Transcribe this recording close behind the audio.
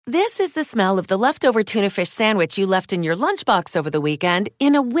This is the smell of the leftover tuna fish sandwich you left in your lunchbox over the weekend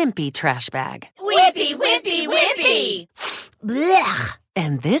in a wimpy trash bag. Wimpy, wimpy, wimpy! Blech!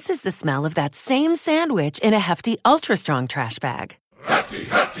 And this is the smell of that same sandwich in a hefty, ultra-strong trash bag. Hefty,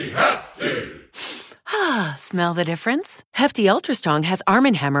 hefty, hefty! Ah, smell the difference? Hefty Ultra Strong has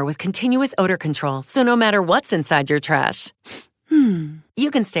Arm & Hammer with continuous odor control, so no matter what's inside your trash,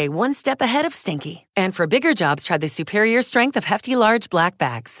 you can stay one step ahead of stinky. And for bigger jobs, try the superior strength of Hefty Large Black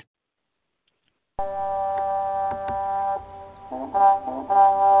Bags.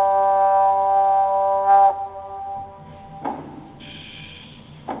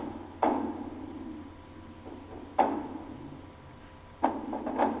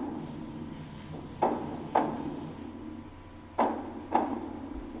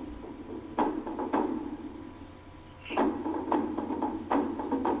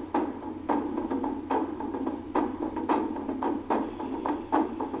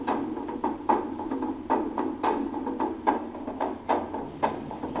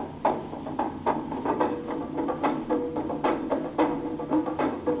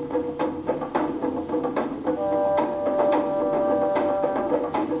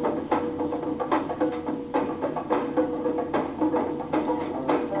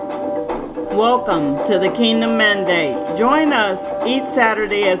 Welcome to the Kingdom Mandate. Join us each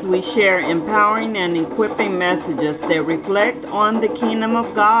Saturday as we share empowering and equipping messages that reflect on the kingdom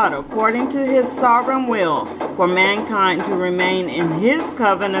of God according to His sovereign will for mankind to remain in His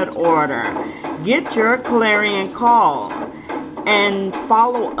covenant order. Get your clarion call and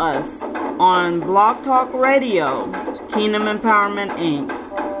follow us on Blog Talk Radio, Kingdom Empowerment, Inc.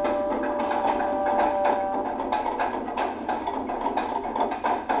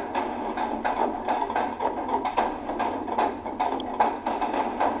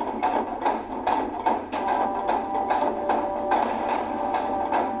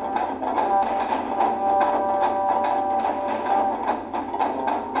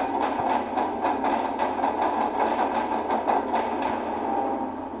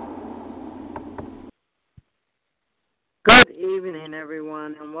 Good evening,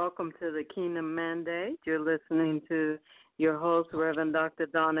 everyone, and welcome to the Kingdom Mandate. You're listening to your host, Reverend Dr.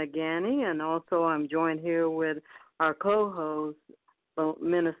 Donna Ganney, and also I'm joined here with our co-host,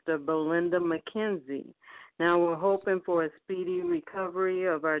 Minister Belinda McKenzie. Now, we're hoping for a speedy recovery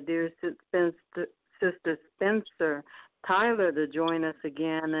of our dear Sister Spencer Tyler to join us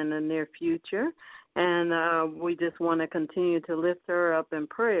again in the near future, and we just want to continue to lift her up in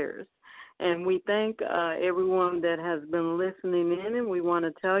prayers. And we thank everyone that has been listening in, and we want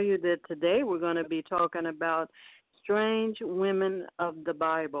to tell you that today we're going to be talking about strange women of the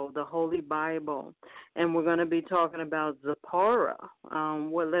Bible, the Holy Bible. And we're going to be talking about Zipporah.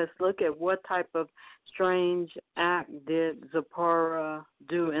 Let's look at what type of strange act did Zipporah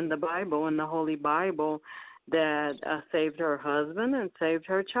do in the Bible, in the Holy Bible, that saved her husband and saved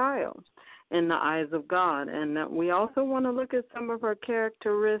her child in the eyes of God. And we also want to look at some of her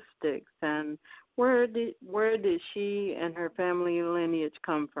characteristics and where did she and her family lineage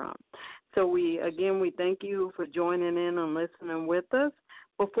come from. So we thank you for joining in and listening with us.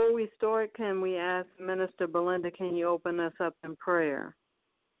 Before we start, can we ask Minister Belinda, can you open us up in prayer?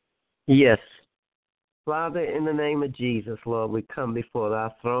 Yes. Father, in the name of Jesus, Lord, we come before thy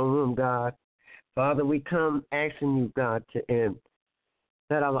throne room, God. Father, we come asking you, God, to end.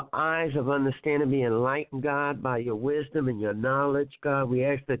 That our eyes of understanding be enlightened, God, by your wisdom and your knowledge, God. We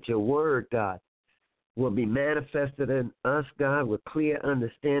ask that your word, God, will be manifested in us, God, with clear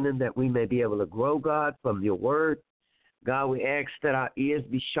understanding that we may be able to grow, God, from your word. God, we ask that our ears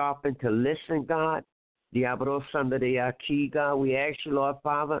be sharpened to listen, God. Diablo Sunday Aki, God. We ask you, Lord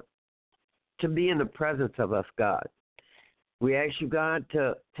Father, to be in the presence of us, God. We ask you, God,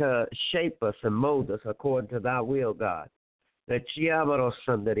 to shape us and mold us according to thy will, God.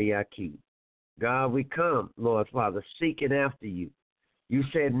 God, we come, Lord Father, seeking after you. You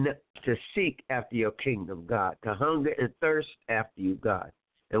said to seek after your kingdom, God, to hunger and thirst after you, God.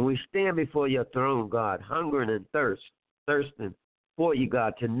 And we stand before your throne, God, hungering and thirsting for you,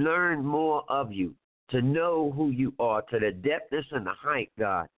 God, to learn more of you, to know who you are, to the depthness and the height,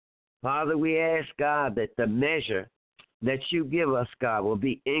 God. Father, we ask, God, that the measure that you give us, God, will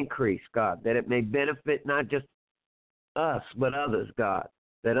be increased, God, that it may benefit not just us, but others, God,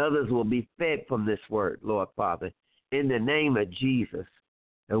 that others will be fed from this word, Lord Father, in the name of Jesus.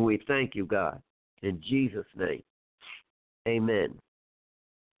 And we thank you, God, in Jesus' name. Amen.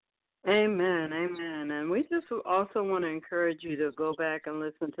 Amen, amen. And we just also want to encourage you to go back and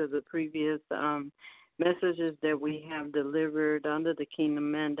listen to the previous messages that we have delivered under the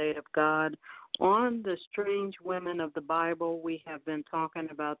Kingdom Mandate of God on the strange women of the Bible. We have been talking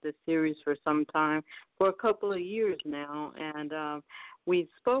about this series for some time, for a couple of years now, and we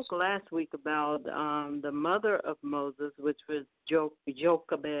spoke last week about the mother of Moses, which was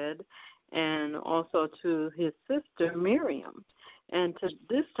Jochebed, and also to his sister Miriam. And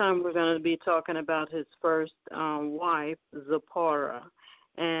this time we're going to be talking about his first wife, Zipporah.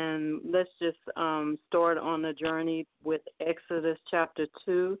 And let's just start on the journey with Exodus chapter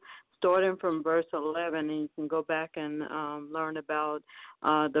 2, starting from verse 11. And you can go back and learn about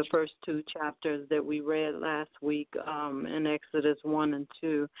the first two chapters that we read last week in Exodus 1 and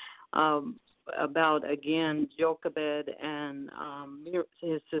 2. About, again, Jochebed and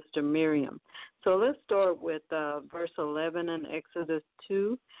his sister Miriam. So let's start with verse 11 in Exodus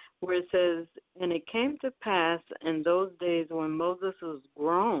 2, where it says, "And it came to pass in those days when Moses was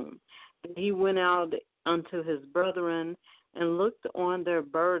grown, that he went out unto his brethren and looked on their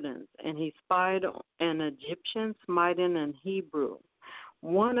burdens, and he spied an Egyptian smiting an Hebrew,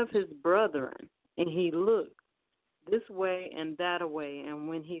 one of his brethren, and he looked this way and that way, and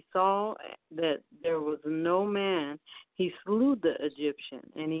when he saw that there was no man, he slew the Egyptian,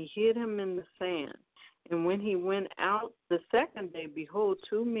 and he hid him in the sand. And when he went out the second day, behold,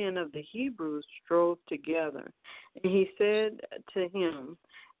 two men of the Hebrews strove together. And he said to him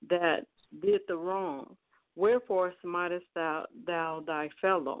that did the wrong, Wherefore smitest thou thy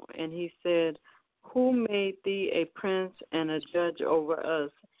fellow? And he said, Who made thee a prince and a judge over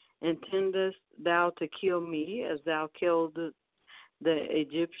us? Intendest thou to kill me as thou killed the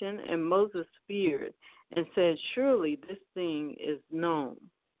Egyptian? And Moses feared and said, Surely this thing is known.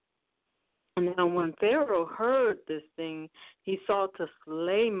 And now when Pharaoh heard this thing, he sought to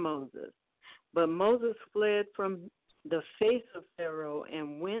slay Moses. But Moses fled from the face of Pharaoh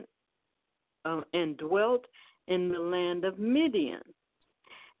and went and dwelt in the land of Midian.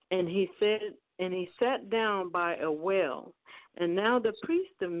 And he sat down by a well. And now the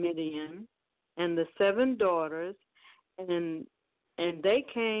priest of Midian and the 7 daughters, and they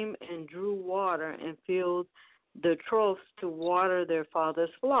came and drew water and filled the troughs to water their father's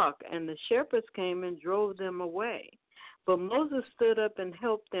flock. And the shepherds came and drove them away. But Moses stood up and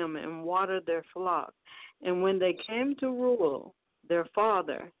helped them and watered their flock. And when they came to Reuel, their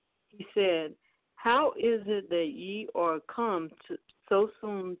father, he said, How is it that ye are come so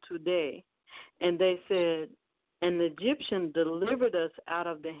soon today? And they said, An Egyptian delivered us out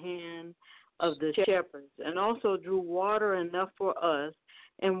of the hand of the shepherds, and also drew water enough for us,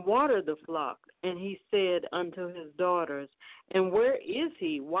 and watered the flock. And he said unto his daughters, And where is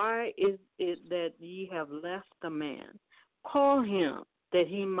he? Why is it that ye have left the man? Call him, that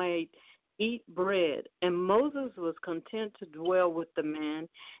he might eat bread. And Moses was content to dwell with the man,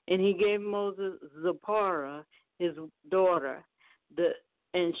 and he gave Moses Zipporah, his daughter,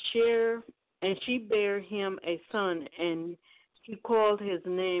 and she bare him a son, and he called his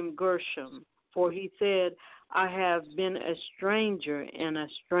name Gershom, for he said, I have been a stranger in a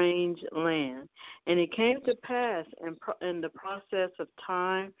strange land. And it came to pass in the process of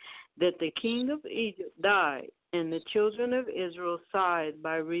time that the king of Egypt died, and the children of Israel sighed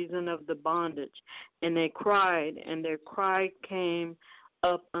by reason of the bondage. And they cried, and their cry came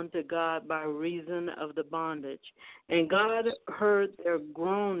up unto God by reason of the bondage. And God heard their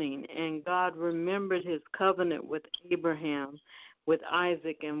groaning, and God remembered his covenant with Abraham, with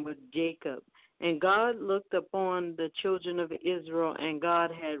Isaac, and with Jacob. And God looked upon the children of Israel, and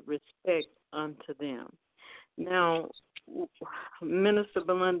God had respect unto them. Now, Minister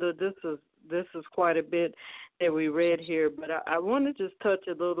Belinda, this is quite a bit that we read here, but I want to just touch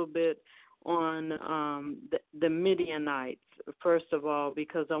a little bit on the Midianites, first of all,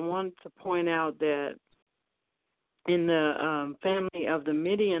 because I want to point out that in the family of the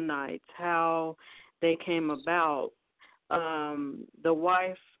Midianites, how they came about, the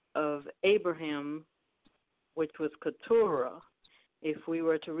wife of Abraham, which was Keturah. If we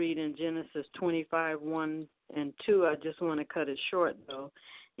were to read in Genesis 25, 1 and 2, I just want to cut it short, though,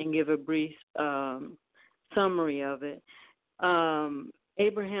 and give a brief summary of it.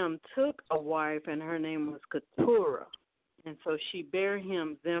 Abraham took a wife, and her name was Keturah. And so she bare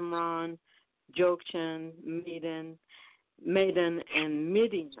him Zimron, Jokshan, Medan, and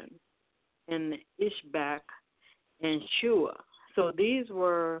Midian, and Ishbak, and Shua. So these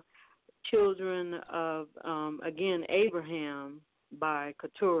were children of, again, Abraham by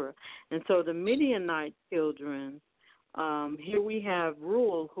Keturah. And so the Midianite children, here we have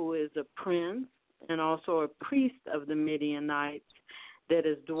Reuel, who is a prince and also a priest of the Midianites that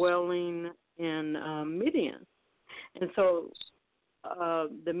is dwelling in Midian. And so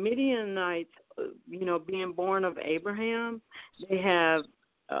the Midianites, being born of Abraham, they have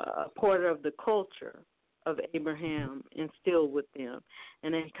part of the culture of Abraham instilled with them,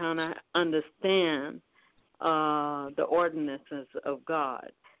 and they kind of understand the ordinances of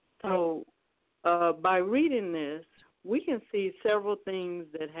God. So by reading this, we can see several things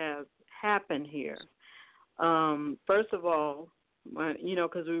that have happened here. First of all,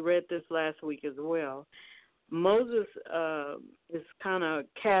 because we read this last week as well, Moses is kind of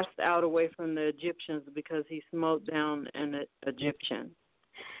cast out away from the Egyptians because he smote down an Egyptian.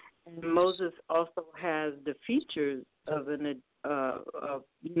 And Moses also has the features of the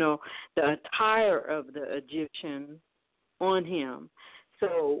attire of the Egyptian on him.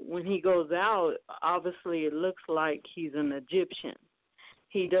 So when he goes out, obviously it looks like he's an Egyptian.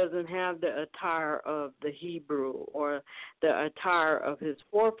 He doesn't have the attire of the Hebrew or the attire of his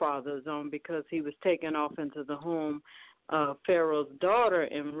forefathers on, because he was taken off into the home of Pharaoh's daughter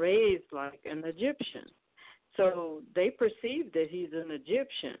and raised like an Egyptian. So they perceive that he's an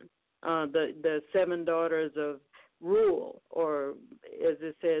Egyptian. The 7 daughters of Reuel, or as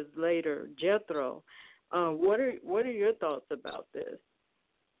it says later, Jethro. What are your thoughts about this?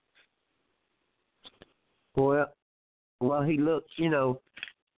 Well, he looked,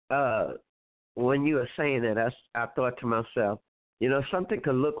 when you were saying that, I thought to myself, something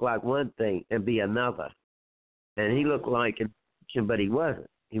could look like one thing and be another. And he looked like an Egyptian, but he wasn't.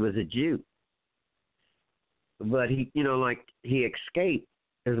 He was a Jew. But he escaped.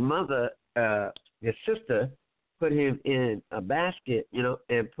 His mother, his sister, put him in a basket,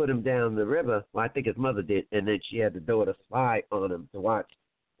 and put him down the river. Well, I think his mother did. And then she had the daughter spy on him to watch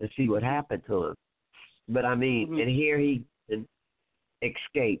and see what happened to him. But, and here he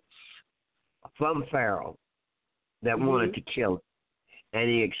escapes from Pharaoh that wanted to kill him. And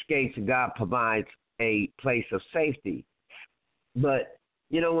he escapes, and God provides a place of safety. But,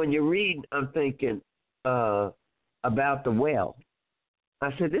 when you read, I'm thinking about the well. I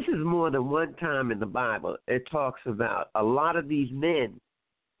said, this is more than one time in the Bible. It talks about a lot of these men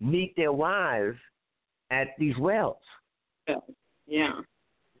meet their wives at these wells. Yeah.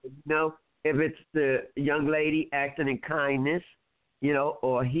 If it's the young lady acting in kindness,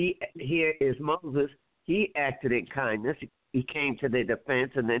 or here is Moses, he acted in kindness. He came to their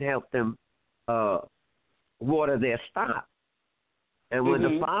defense and then helped them water their stock. And when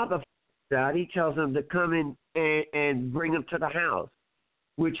the father finds out, he tells them to come in and bring them to the house,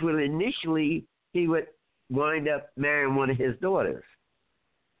 which will initially he would wind up marrying one of his daughters.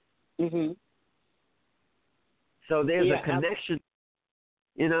 So there's a connection.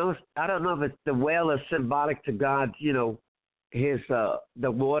 I don't know if it's the well is symbolic to God's, his the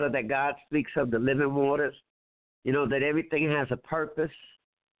water that God speaks of, the living waters. That everything has a purpose.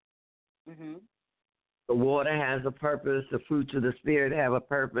 The water has a purpose. The fruits of the Spirit have a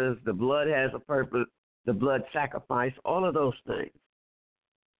purpose. The blood has a purpose. The blood sacrifice. All of those things.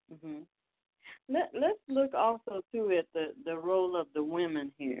 Let's look also too at the role of the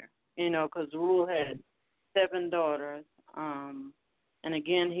women here. Because Reuel had 7 daughters. And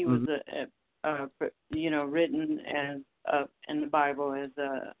again, he was written as in the Bible as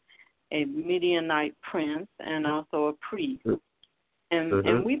a Midianite prince and also a priest.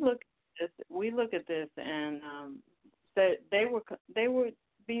 And we look at this, and that they would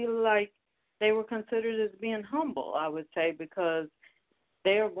be like they were considered as being humble, I would say, because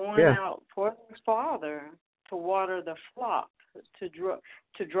they are going out for their father to water the flock, to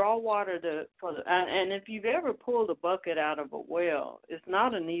draw water and if you've ever pulled a bucket out of a well, it's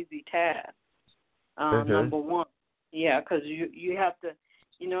not an easy task. Number one, because you have to,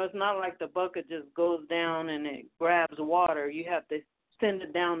 it's not like the bucket just goes down and it grabs water. You have to send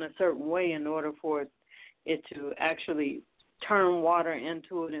it down a certain way in order for it to actually turn water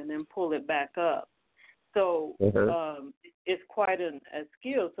into it and then pull it back up. So it's quite a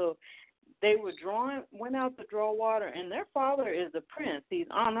skill. So they went out to draw water, and their father is a prince. He's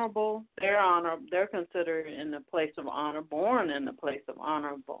honorable. They're considered in the place of honor, born in the place of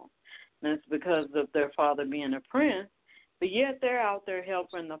honorable. And it's because of their father being a prince. But yet they're out there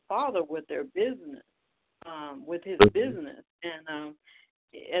helping the father with their business, with his business. And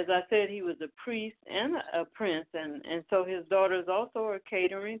as I said, he was a priest and a prince, and so his daughters also are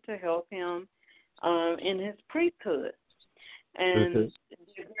catering to help him in his priesthood. And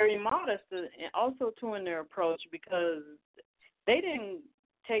they're very modest also too in their approach, because they didn't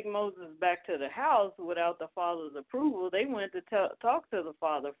take Moses back to the house without the father's approval. They went to talk to the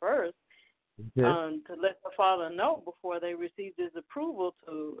father first to let the father know before they received his approval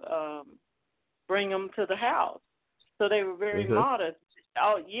to bring him to the house. So they were very modest.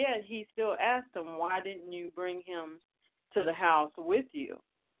 Yet he still asked them, why didn't you bring him to the house with you?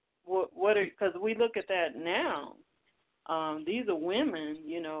 Because we look at that now. these are women,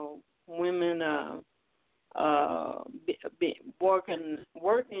 women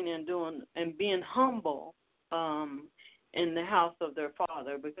working and doing and being humble in the house of their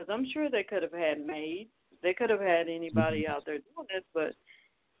father, because I'm sure they could have had maids, they could have had anybody out there doing this, but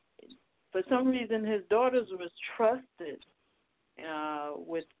for some reason his daughters was trusted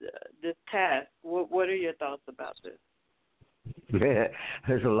with this task. What are your thoughts about this?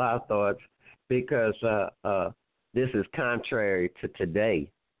 There's a lot of thoughts, because this is contrary to today,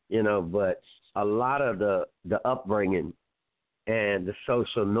 but a lot of the upbringing and the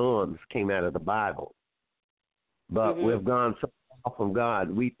social norms came out of the Bible. But we've gone so far from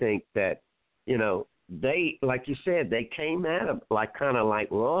God, we think that, they, like you said, they came at him kind of like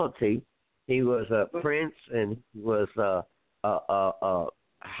royalty. He was a prince, and he was a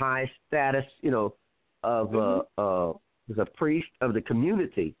high status, of was a priest of the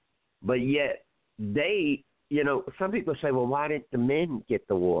community. But yet they, some people say, well, why didn't the men get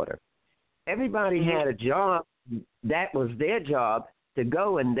the water? Everybody had a job. That was their job to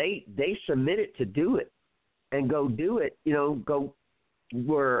go, and they submitted to do it and go do it.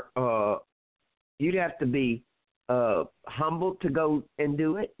 You'd have to be humble to go and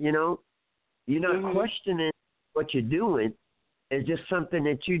do it. You're not questioning what you're doing. It's just something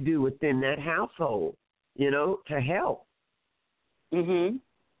that you do within that household, to help.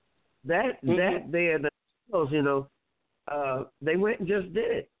 That there, the girls, they went and just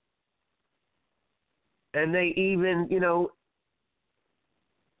did it. And they even,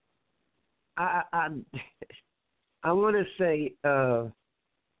 I want to say,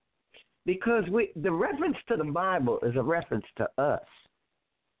 because the reference to the Bible is a reference to us.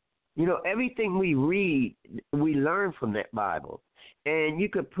 Everything we read, we learn from that Bible. And you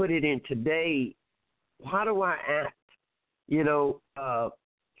could put it in today, how do I act?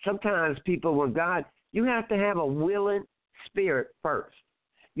 Sometimes people, when God, you have to have a willing spirit first.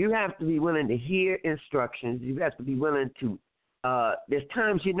 You have to be willing to hear instructions. You have to be willing to, there's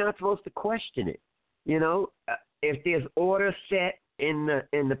times you're not supposed to question it. If there's order set in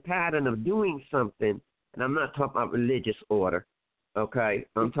the pattern of doing something, and I'm not talking about religious order, okay?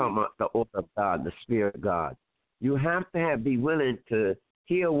 I'm talking about the order of God, the Spirit of God. You have to be willing to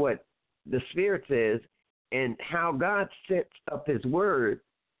hear what the Spirit says and how God sets up His word,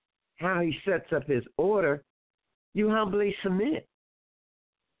 how He sets up His order. You humbly submit.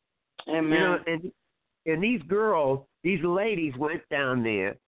 Amen. And these girls, these ladies went down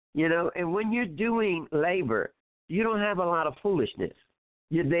there, and when you're doing labor, you don't have a lot of foolishness.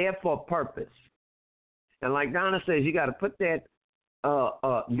 You're there for a purpose. And like Donna says, you got to put that,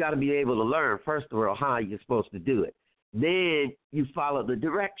 you got to be able to learn, first of all, how you're supposed to do it. Then you follow the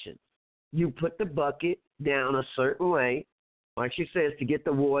directions. You put the bucket down a certain way, like she says, to get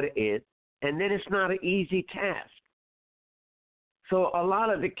the water in, and then it's not an easy task. So a lot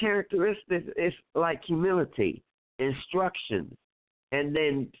of the characteristics is like humility, instructions, and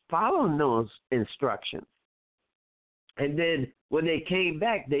then following those instructions. And then when they came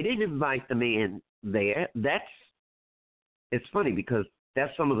back, they didn't invite them in there. It's funny because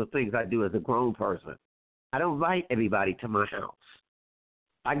that's some of the things I do as a grown person. I don't invite everybody to my house.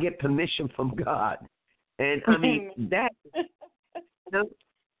 I get permission from God. And I mean,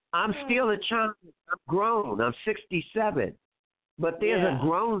 I'm still a child. I'm grown. I'm 67. But there's a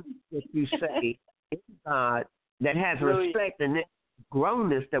grown, if you say, in God that has respect, and that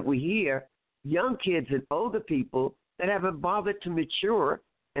grownness that we hear young kids and older people that haven't bothered to mature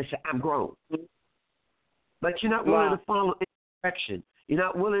and say, I'm grown. But you're not willing to follow direction. You're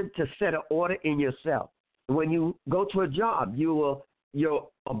not willing to set an order in yourself. When you go to a job,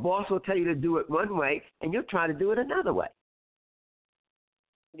 a boss will tell you to do it one way, and you'll try to do it another way.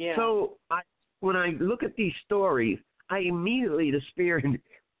 Yeah. So when I look at these stories, the Spirit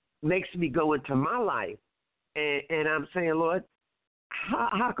makes me go into my life, and I'm saying, Lord,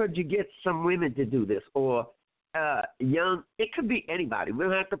 how could you get some women to do this? Or young, it could be anybody. We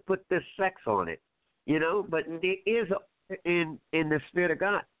don't have to put this sex on it, but there is in the Spirit of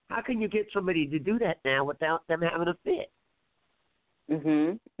God. How can you get somebody to do that now without them having a fit?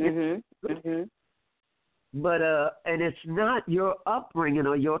 But and it's not your upbringing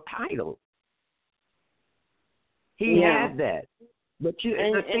or your title. He had that, but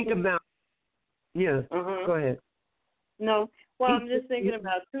think about. Yeah, go ahead. No, well, I'm just thinking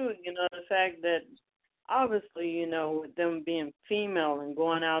about too. The fact that obviously, with them being female and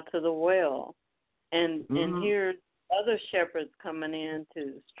going out to the well, and here other shepherds coming in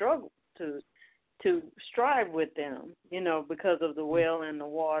to struggle to strive with them, because of the well and the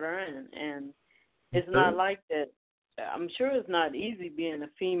water, and it's not like that. I I'm sure it's not easy being a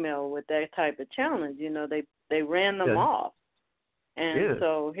female with that type of challenge. They ran them off. And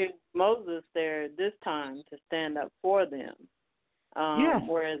so here's Moses there this time to stand up for them.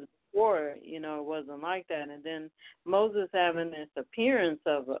 Whereas before, it wasn't like that. And then Moses having this appearance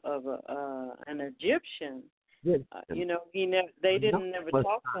of an Egyptian. They didn't never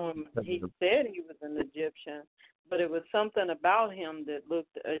talk to him. He said he was an Egyptian, but it was something about him that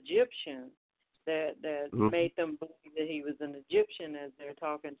looked Egyptian that made them believe that he was an Egyptian as they're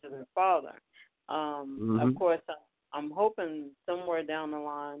talking to their father. Of course, I'm hoping somewhere down the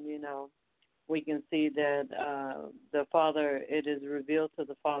line, we can see that the father. It is revealed to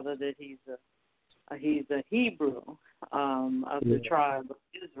the father that he's a Hebrew of the tribe of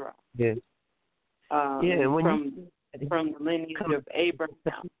Israel. From the lineage of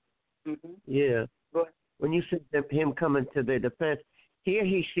Abraham. When you said that him coming to their defense, here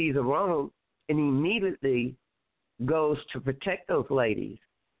he sees a wrong and immediately goes to protect those ladies.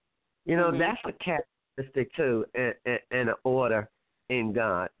 That's a characteristic too, and an order in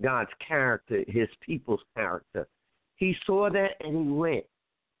God, God's character, His people's character. He saw that and he went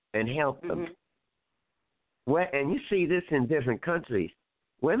and helped them. And you see this in different countries.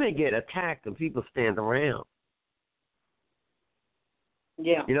 Women get attacked and people stand around.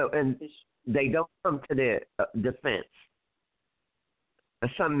 And they don't come to their defense.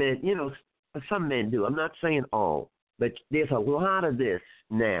 Some men, some men do. I'm not saying all, but there's a lot of this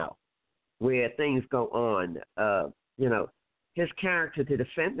now where things go on. His character to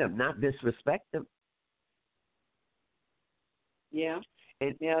defend them, not disrespect them. And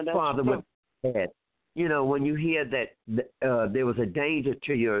that's Father true. would said, when you hear that there was a danger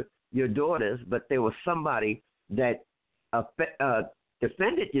to your daughters, but there was somebody that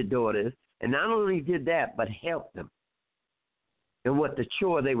defended your daughters, and not only did that, but helped them in what the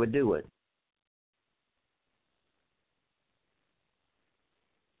chore they were doing.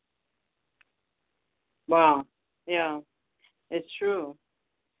 Wow. Yeah, it's true.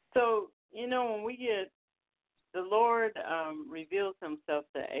 So, when we get, the Lord reveals himself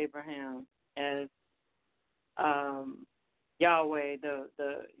to Abraham as Yahweh, the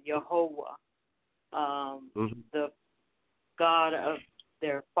Jehovah, the God of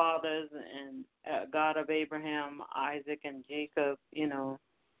their fathers and God of Abraham, Isaac, and Jacob,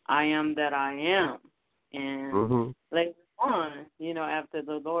 I am that I am. And later on, after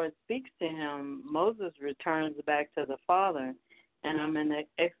the Lord speaks to him, Moses returns back to the Father. And I'm in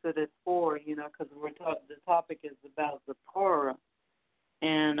Exodus 4, because the topic is about Zipporah.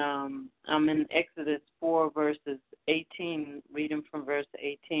 And I'm in Exodus 4, verses 18, reading from verse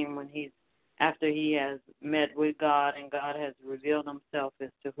 18, when after he has met with God and God has revealed himself as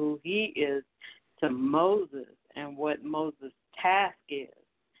to who he is to Moses and what Moses' task is.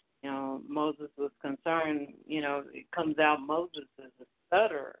 Moses was concerned, it comes out Moses is a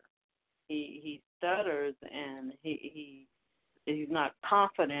stutterer. He stutters and he's not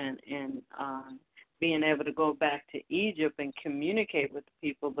confident in being able to go back to Egypt and communicate with the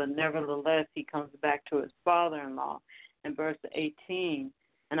people, but nevertheless he comes back to his father-in-law in verse 18,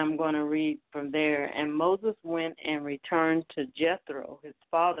 and I'm going to read from there. And Moses went and returned to Jethro, his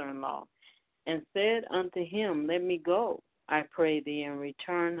father-in-law, and said unto him, Let me go, I pray thee, and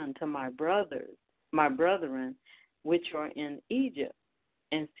return unto my brethren, which are in Egypt,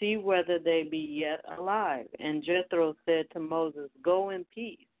 and see whether they be yet alive. And Jethro said to Moses, Go in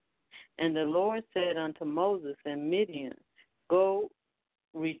peace. And the Lord said unto Moses in Midian, Go,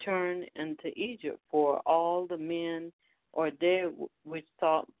 return unto Egypt, for all the men are dead which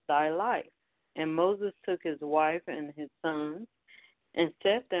sought thy life. And Moses took his wife and his sons, and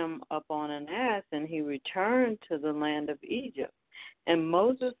set them upon an ass, and he returned to the land of Egypt. And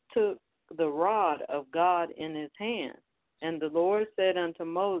Moses took the rod of God in his hand. And the Lord said unto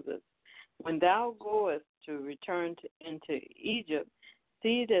Moses, When thou goest to return into Egypt,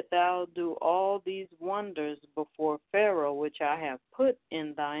 see that thou do all these wonders before Pharaoh, which I have put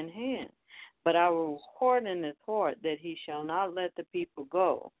in thine hand. But I will harden his heart, that he shall not let the people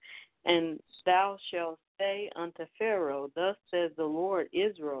go. And thou shalt say unto Pharaoh, Thus says the Lord,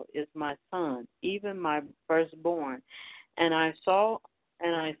 Israel is my son, even my firstborn. And I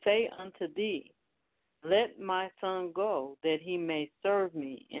say unto thee, Let my son go, that he may serve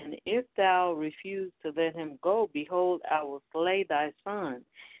me. And if thou refuse to let him go, behold, I will slay thy son,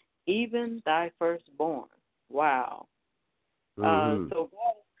 even thy firstborn. Wow. So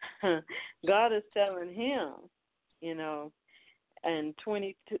God is telling him, and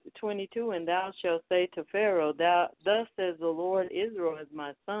 22, and thou shalt say to Pharaoh, Thus says the Lord, Israel is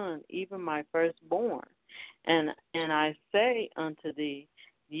my son, even my firstborn. And I say unto thee,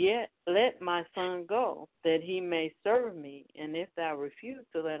 Yet let my son go, that he may serve me. And if thou refuse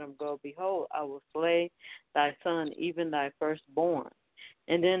to let him go, behold, I will slay thy son, even thy firstborn.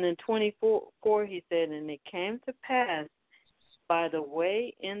 And then in 24, he said, and it came to pass by the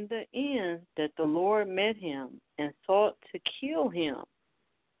way in the end that the Lord met him and sought to kill him.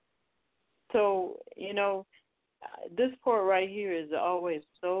 So, this part right here is always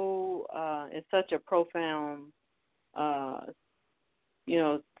so, it's such a profound,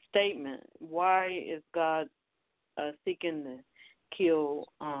 statement. Why is God seeking to kill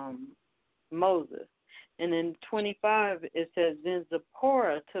Moses? And in 25, it says, then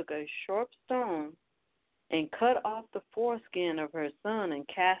Zipporah took a sharp stone and cut off the foreskin of her son and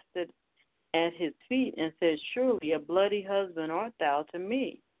cast it at his feet and said, surely a bloody husband art thou to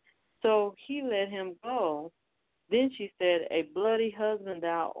me. So he let him go. Then she said, a bloody husband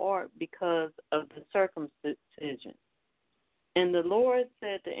thou art because of the circumcision. And the Lord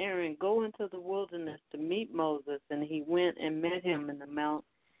said to Aaron, go into the wilderness to meet Moses. And he went and met him in the mount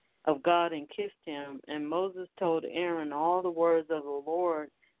of God and kissed him. And Moses told Aaron all the words of the Lord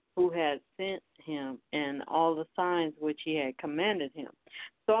who had sent him and all the signs which he had commanded him.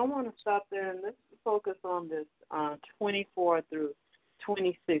 So I want to stop there and let's focus on this 24 through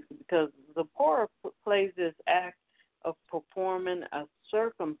 26, because Zipporah plays this act of performing a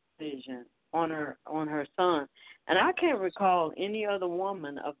circumcision on her son. And I can't recall any other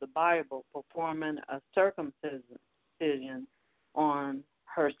woman of the Bible performing a circumcision on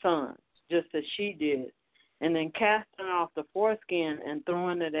her son, just as she did, and then casting off the foreskin and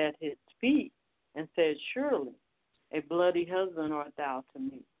throwing it at his feet and said, surely a bloody husband art thou to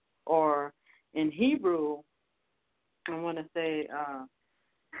me. Or in Hebrew, I want to say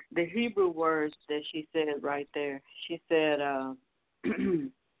the Hebrew words that she said right there. She said,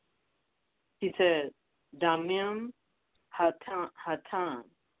 damim hatan,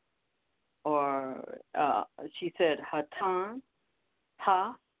 or she said hatan,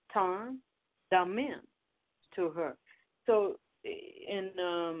 damim to her. So in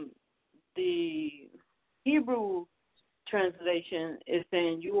the Hebrew translation is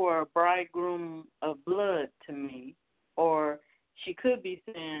saying, you are a bridegroom of blood to me, or she could be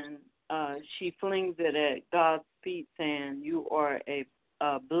saying, she flings it at God's feet saying, you are a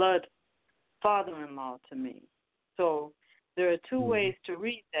blood father-in-law to me. So there are two ways to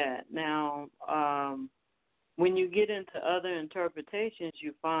read that. Now, when you get into other interpretations,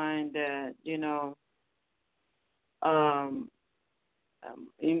 you find that,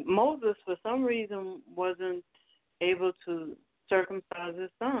 Moses, for some reason, wasn't able to circumcise his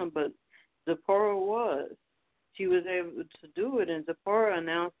son, but Zipporah was. She was able to do it, and Zipporah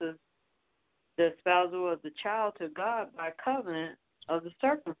announces the espousal of the child to God by covenant of the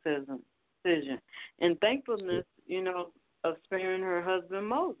circumcision and thankfulness, of sparing her husband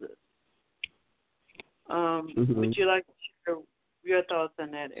Moses. Would you like to share your thoughts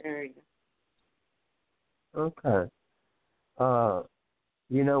on that area? Okay.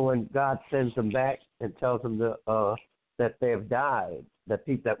 When God sends them back and tells them that they have died, the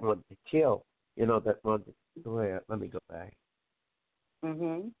people that want to kill, that want to. Wait, let me go back.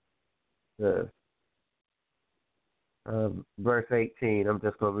 The verse 18. I'm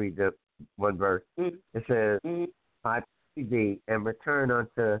just going to read the one verse. It says, I pray thee and return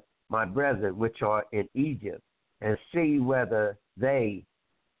unto my brethren which are in Egypt, and see whether they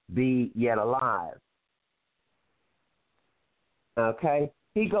be yet alive. Okay?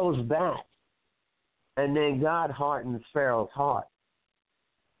 He goes back, and then God hardens Pharaoh's heart.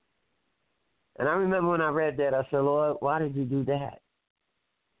 And I remember when I read that, I said, Lord, why did you do that?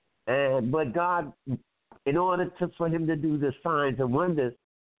 But God, in order for him to do the signs and wonders,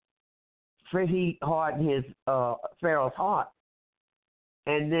 he hardened his Pharaoh's heart.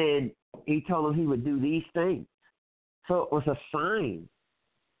 And then he told him he would do these things. So it was a sign.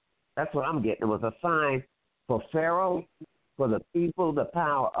 That's what I'm getting. It was a sign for Pharaoh, for the people, the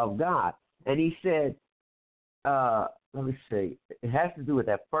power of God. And he said, let me see. It has to do with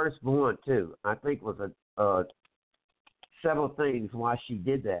that firstborn, too. I think it was several things why she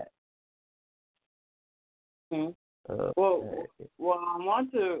did that. Well, I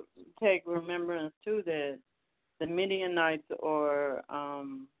want to take remembrance, too, that the Midianites are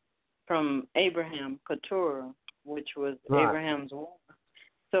from Abraham, Keturah, which was Abraham's war.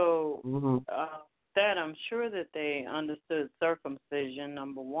 So that I'm sure that they understood circumcision,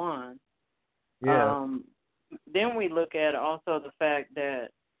 number one. Yeah. Then we look at also the fact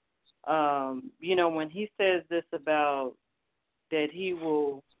that, when he says this about that he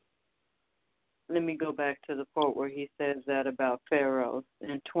will, let me go back to the part where he says that about Pharaoh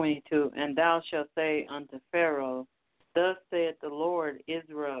in 22, and thou shalt say unto Pharaoh, Thus saith the Lord,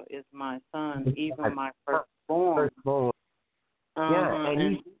 Israel is my son, even my firstborn. Yeah,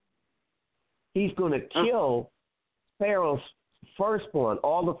 and he's going to kill Pharaoh's firstborn,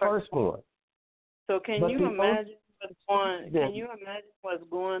 all the firstborn. So can you imagine what's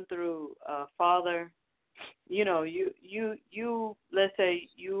going through father? You know, you let's say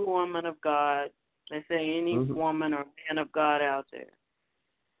you woman of God, let's say any woman or man of God out there.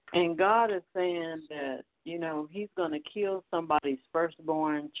 And God is saying that, you know, he's going to kill somebody's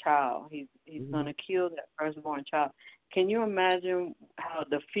firstborn child. He's going to kill that firstborn child. Can you imagine how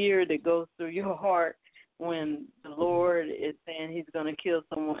the fear that goes through your heart when the Lord is saying he's going to kill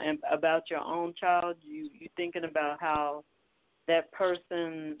someone, and about your own child? You thinking about how that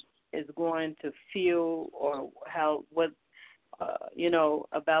person is going to feel, or how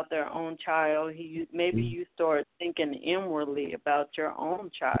about their own child. Maybe you start thinking inwardly about your own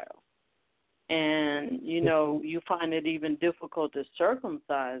child, and you find it even difficult to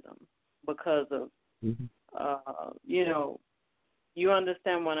circumcise them because of you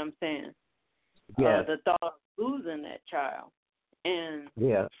understand what I'm saying? Yeah. The thought of losing that child, and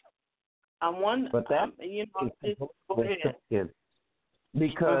I'm wondering. But that go ahead.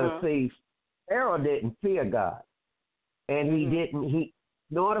 Because see, Pharaoh didn't fear God. And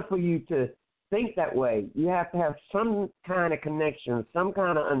in order for you to think that way, you have to have some kind of connection, some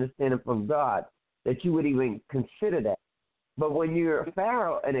kind of understanding from God that you would even consider that. But when you're a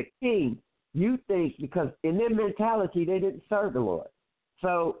Pharaoh and a king, you think, because in their mentality, they didn't serve the Lord.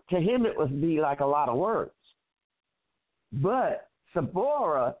 So to him, it would be like a lot of words. But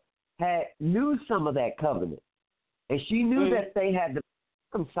Zipporah knew some of that covenant. And she knew that they had to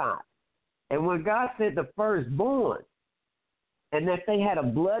circumcise. And when God said the firstborn, and that they had a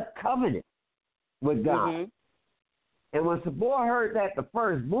blood covenant with God. And when Zipporah heard that the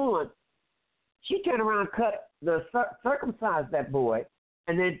firstborn, she turned around and circumcised that boy,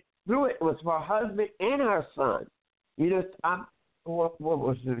 and then threw it. It was for her husband and her son. What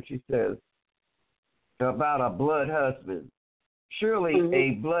was it she says about a blood husband? Surely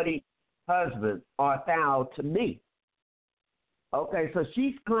a bloody husband art thou to me. Okay, so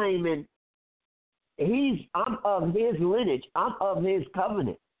she's claiming I'm of his lineage. I'm of his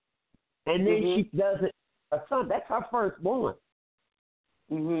covenant. And then she does it. Her son, that's her firstborn.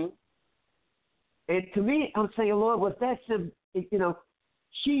 And to me, I'm saying, Lord, was that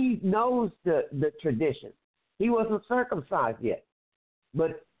she knows the tradition. He wasn't circumcised yet.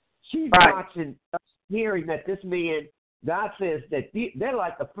 But she's watching, hearing that this man, God says that they're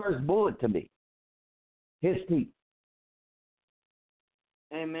like the firstborn to me, his people.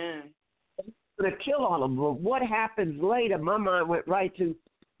 Amen. To kill all of them. But what happens later, my mind went right to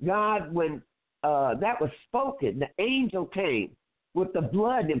God when that was spoken. The angel came with the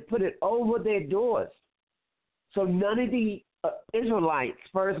blood and put it over their doors. So none of the Israelites,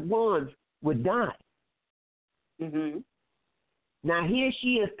 firstborns, would die. Now here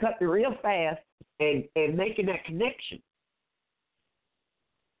she is cutting real fast and making that connection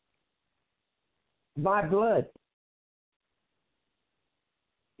by blood.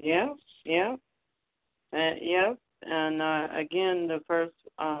 Yeah. And again, the first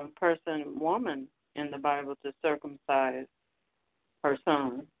woman in the Bible to circumcise her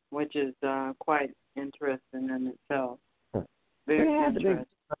son, which is quite interesting in itself. Very interesting.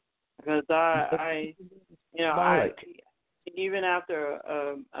 Because I even after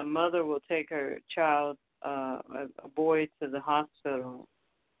a mother will take her child, a boy, to the hospital,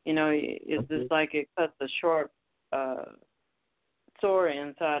 it's just like it cuts a short sore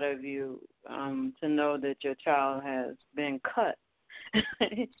inside of you to know that your child has been cut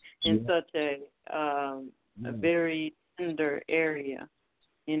in such a very tender area,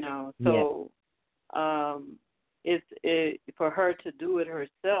 So it's for her to do it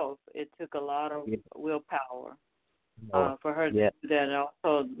herself. It took a lot of willpower for her to do that. And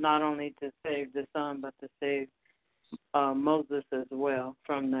also, not only to save the son, but to save Moses as well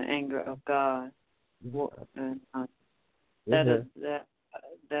from the anger of God. And that is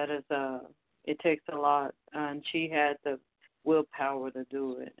it takes a lot, and she had the willpower to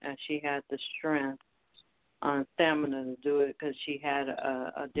do it, and she had the strength, stamina to do it, because she had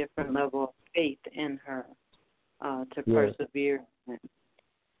a different level of faith in her to persevere.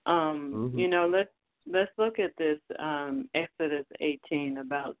 Let's look at this Exodus 18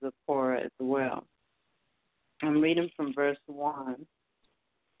 about Zipporah as well. I'm reading from verse 1,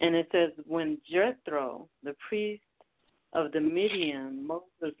 and it says, when Jethro, the priest of the Midian,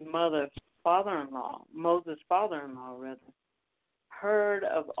 Moses' father-in-law, heard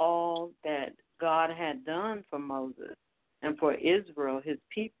of all that God had done for Moses and for Israel his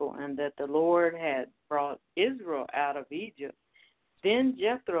people, and that the Lord had brought Israel out of Egypt. Then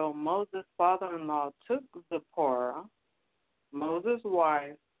Jethro, Moses' father-in-law, took Zipporah, Moses'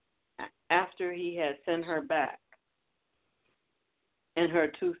 wife, after he had sent her back, and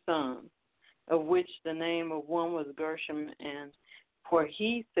her 2 sons, of which the name of one was Gershom, and for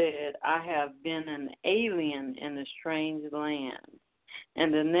he said, I have been an alien in a strange land.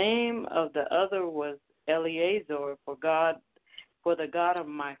 And the name of the other was Eleazar, for the God of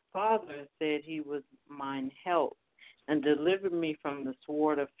my father said he was mine help, and delivered me from the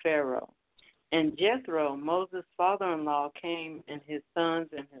sword of Pharaoh. And Jethro, Moses' father-in-law, came and his sons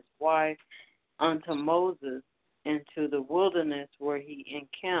and his wife unto Moses into the wilderness where he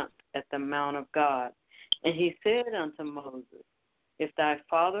encamped at the mount of God. And he said unto Moses, if thy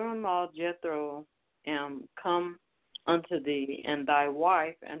father-in-law Jethro am come unto thee, and thy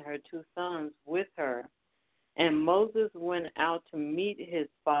wife and her 2 sons with her. And Moses went out to meet his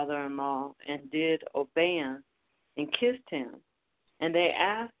father-in-law, and did obeisance, and kissed him. And they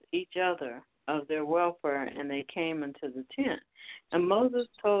asked each other of their welfare, and they came into the tent. And Moses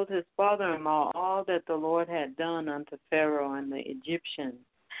told his father-in-law all that the Lord had done unto Pharaoh and the Egyptians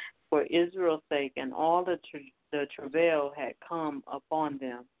for Israel's sake, and all the travail had come upon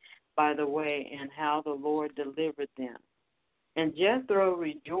them by the way, and how the Lord delivered them. And Jethro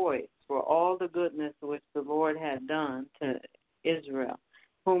rejoiced for all the goodness which the Lord had done to Israel,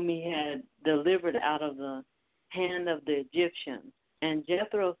 whom he had delivered out of the hand of the Egyptians. And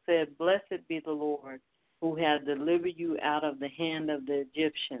Jethro said, blessed be the Lord, who hath delivered you out of the hand of the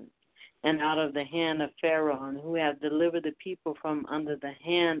Egyptians, and out of the hand of Pharaoh, and who hath delivered the people from under the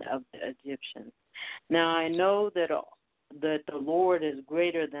hand of the Egyptians. Now I know that the Lord is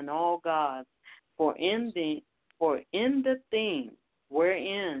greater than all gods, for in the thing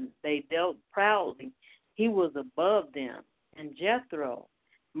wherein they dealt proudly, he was above them. And Jethro,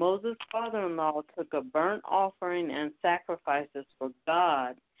 Moses' father-in-law, took a burnt offering and sacrifices for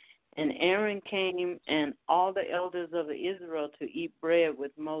God. And Aaron came and all the elders of Israel to eat bread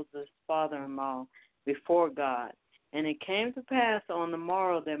with Moses' father-in-law before God. And it came to pass on the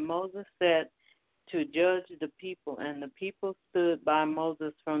morrow that Moses sat to judge the people, and the people stood by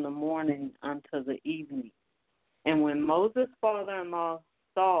Moses from the morning until the evening. And when Moses' father-in-law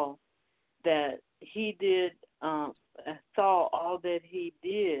saw that he did, saw all that he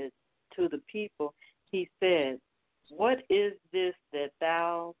did to the people, he said, what is this that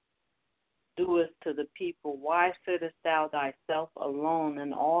thou doest to the people? Why sittest thou thyself alone,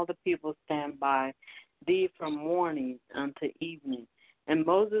 and all the people stand by thee from morning unto evening? And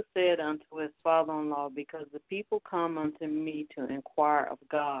Moses said unto his father-in-law, because the people come unto me to inquire of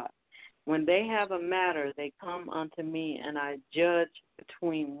God. When they have a matter, they come unto me, and I judge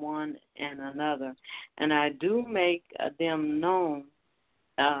between one and another. And I do make them know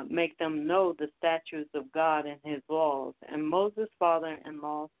the statutes of God and his laws. And Moses'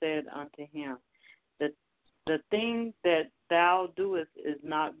 father-in-law said unto him, the thing that thou doest is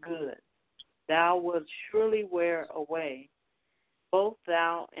not good. Thou wilt surely wear away both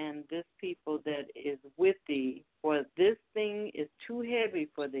thou and this people that is with thee, for this thing is too heavy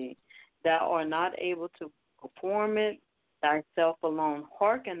for thee. Thou art not able to perform it thyself alone.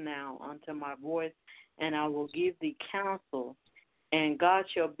 Hearken now unto my voice, and I will give thee counsel, and God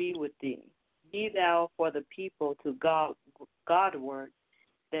shall be with thee. Be thou for the people to Godward,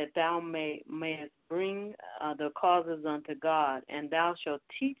 that thou mayest bring the causes unto God, and thou shalt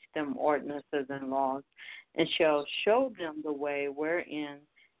teach them ordinances and laws, and shall show them the way wherein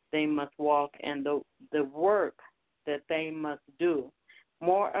they must walk, and the work that they must do.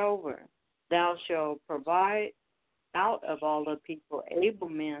 Moreover, thou shalt provide out of all the people able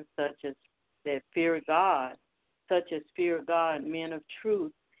men such as fear God, men of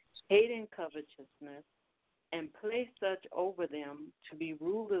truth, hating covetousness, and place such over them to be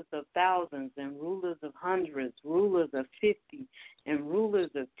rulers of thousands, and rulers of hundreds, rulers of 50, and rulers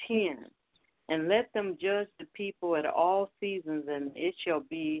of 10. And let them judge the people at all seasons, and it shall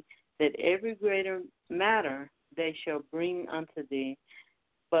be that every greater matter they shall bring unto thee,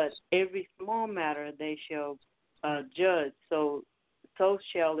 but every small matter they shall judge. So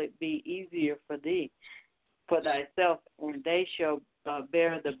shall it be easier for thee, for thyself, and they shall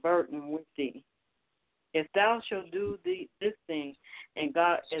bear the burden with thee. If thou shalt do this thing, and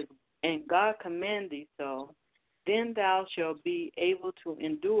God command thee so, then thou shalt be able to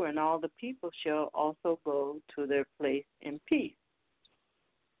endure, and all the people shall also go to their place in peace.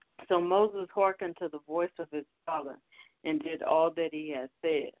 So Moses hearkened to the voice of his father, and did all that he had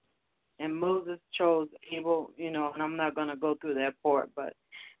said. And Moses chose able, and I'm not going to go through that part, but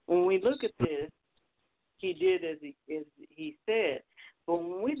when we look at this, he did as he said. But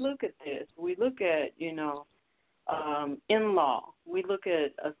when we look at this, we look at, in-law. We look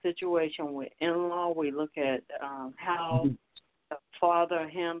at a situation with in-law. We look at how the father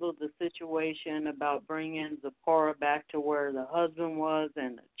handled the situation about bringing Zipporah back to where the husband was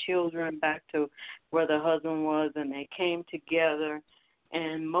and the children back to where the husband was, and they came together.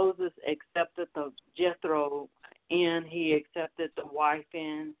 And Moses accepted the Jethro in. He accepted the wife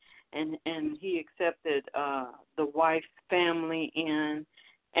in, and he accepted the wife's family in,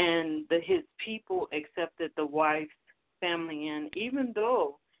 and his people accepted the wife's family in. Even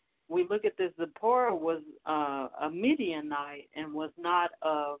though we look at this, Zipporah was a Midianite and was not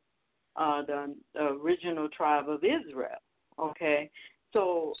of the original tribe of Israel. Okay,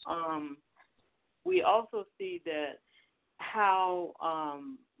 so we also see that how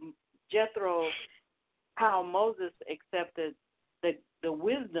Jethro, how Moses accepted the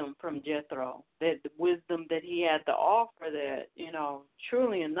wisdom from Jethro, that the wisdom that he had to offer, that,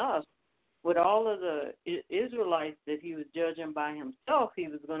 truly enough, with all of the Israelites that he was judging by himself, he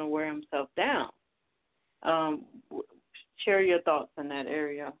was going to wear himself down. Share your thoughts in that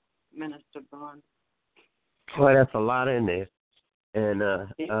area, Minister Bond. Well, that's a lot in there. And,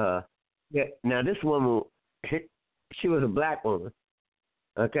 now this woman, she was a black woman,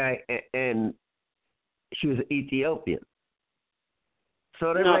 okay, and she was an Ethiopian.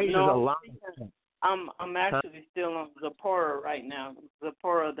 So that raises a lot. I'm actually still on Zipporah right now.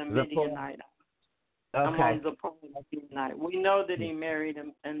 Zipporah the Midianite. Okay. I'm on Zipporah the Midianite. We know that he married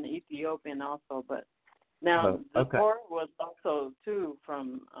an Ethiopian also, but now Zipporah was also too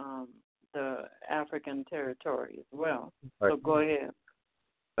from the African territory as well. So go ahead.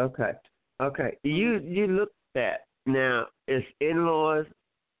 Okay. You look at that. Now, it's in-laws.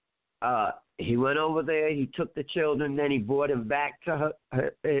 He went over there. He took the children. Then he brought him back to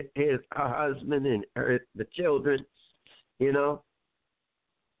her husband and the children. There's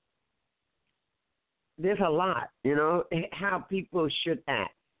a lot. How people should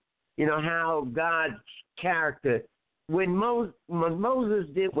act. How God's character. When Moses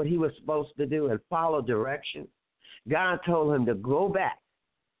did what he was supposed to do and follow direction, God told him to go back,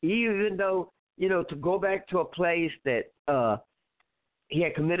 even though to go back to a place that he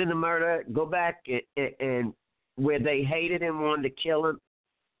had committed a murder, go back and where they hated him, wanted to kill him.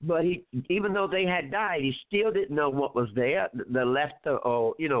 But even though they had died, he still didn't know what was there, the left,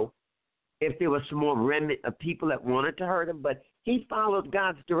 or, if there was some more remnant of people that wanted to hurt him. But he followed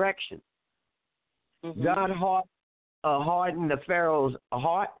God's direction. Mm-hmm. God hardened the Pharaoh's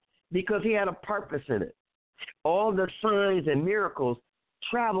heart because he had a purpose in it. All the signs and miracles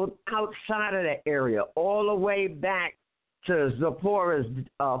traveled outside of that area, all the way back to Zipporah's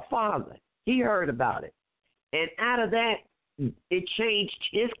father. He heard about it. And out of that, it changed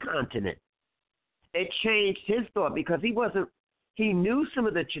his continent. It changed his thought because he knew some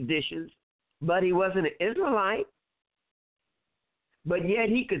of the traditions, but he wasn't an Israelite. But yet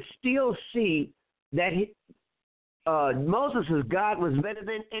he could still see that Moses' God was better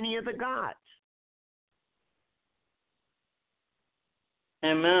than any of the gods.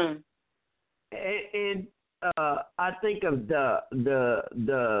 Amen. And I think of the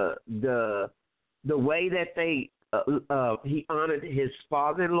way that he honored his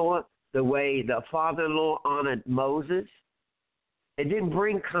father-in-law, the way the father-in-law honored Moses. It didn't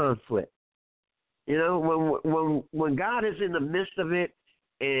bring conflict. When God is in the midst of it,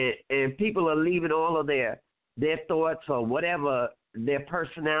 and people are leaving all of their thoughts or whatever their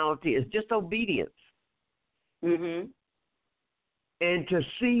personality is, just obedience. Mm-hmm. And to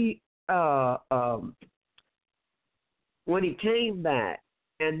see when he came back,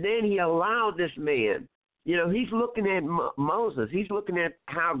 and then he allowed this man, he's looking at Moses. He's looking at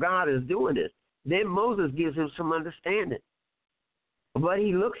how God is doing this. Then Moses gives him some understanding. But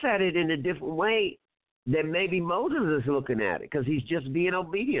he looks at it in a different way than maybe Moses is looking at it because he's just being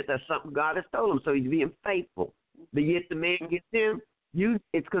obedient. That's something God has told him, so he's being faithful. But yet the man gets him,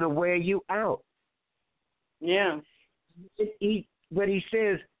 it's going to wear you out. Yeah. But he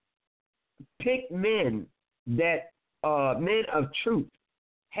says, pick men that are men of truth,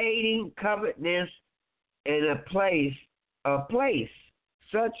 hating covetousness, and a place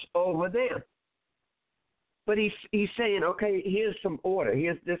such over them. But he's saying, okay, here's some order.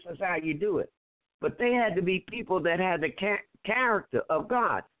 This is how you do it. But they had to be people that had the character of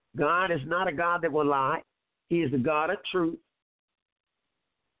God. God is not a God that will lie. He is a God of truth.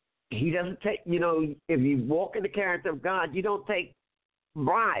 He doesn't take, if you walk in the character of God, you don't take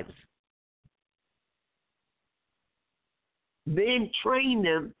bribes. Then train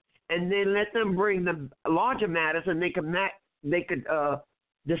them, and then let them bring the larger matters, and they could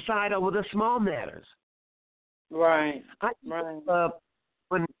decide over the small matters. Right.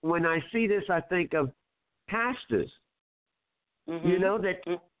 When I see this, I think of pastors, you know, that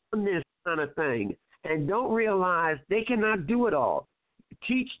do this kind of thing and don't realize they cannot do it all.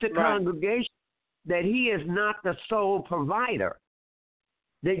 Teach the congregation that he is not the sole provider,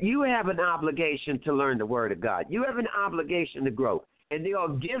 that you have an obligation to learn the Word of God. You have an obligation to grow. And there are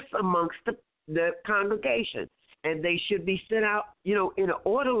gifts amongst the congregation, and they should be set out, you know, in an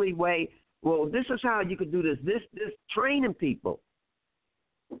orderly way. Well, this is how you could do this training people.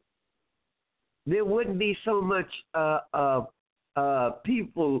 There wouldn't be so much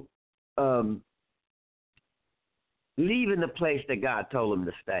people leaving the place that God told them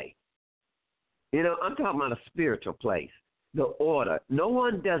to stay. You know, I'm talking about a spiritual place, the order. No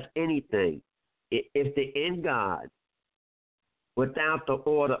one does anything if they're in God without the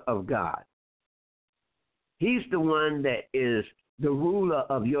order of God. He's the one that is the ruler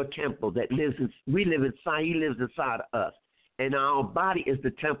of your temple that we live inside. He lives inside of us. And our body is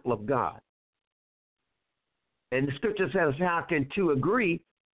the temple of God. And the scripture says, how can two agree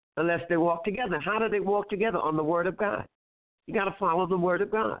unless they walk together? How do they walk together? On the Word of God. You got to follow the Word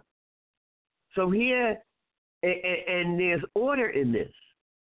of God. So here, and there's order in this.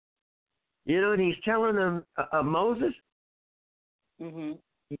 You know, and he's telling them, Moses, you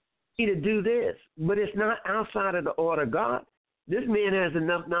need to do this. But it's not outside of the order of God. This man has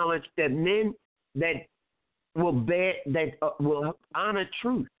enough knowledge that men that will honor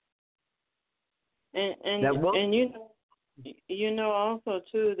truth. And you know also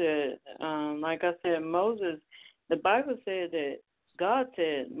too that like I said, Moses, the Bible said that God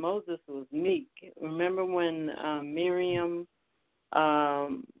said Moses was meek. Remember when Miriam,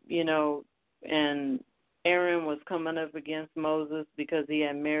 you know, and Aaron was coming up against Moses because he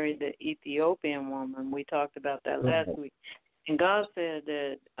had married the Ethiopian woman. We talked about that last week. And God said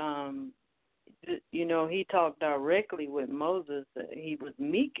that, you know, he talked directly with Moses. He was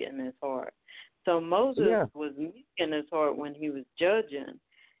meek in his heart. So Moses was meek in his heart when he was judging.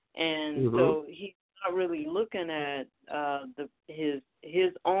 And so he's not really looking at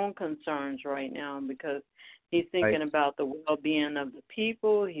his own concerns right now, because he's thinking about the well-being of the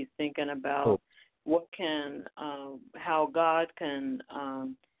people. He's thinking about what can, how God can,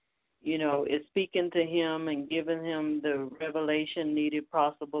 you know, is speaking to him and giving him the revelation needed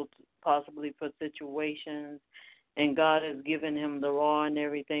possibly for situations. And God has given him the law and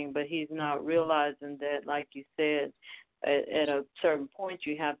everything, but he's not realizing that, like you said, at a certain point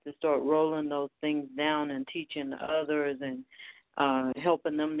you have to start rolling those things down and teaching others and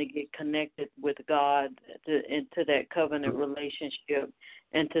helping them to get connected with God into that covenant relationship,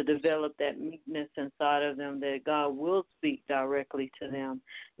 and to develop that meekness inside of them that God will speak directly to them,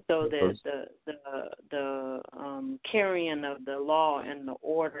 so that the carrying of the law and the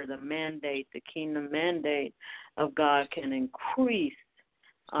order, the mandate, the kingdom mandate of God can increase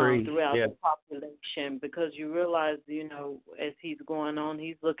throughout the population, because you realize, you know, as he's going on,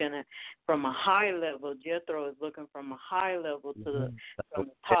 he's looking at from a high level. Jethro is looking from a high level to from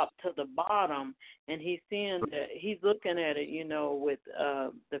the top to the bottom, and he's seeing that he's looking at it, you know, with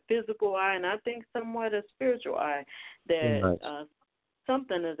the physical eye, and I think somewhat a spiritual eye, that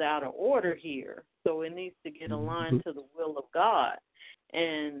something is out of order here. So it needs to get aligned to the will of God.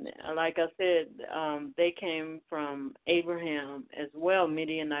 And like I said, they came from Abraham as well.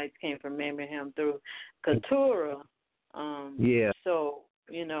 Midianites came from Abraham through Keturah. So,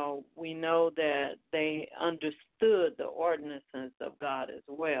 you know, we know that they understood the ordinances of God as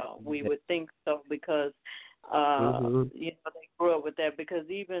well. We would think so, because, you know, they grew up with that. Because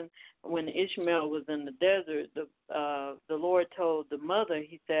even when Ishmael was in the desert, the Lord told the mother,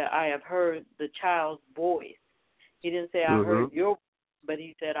 he said, I have heard the child's voice. He didn't say, I heard your voice. But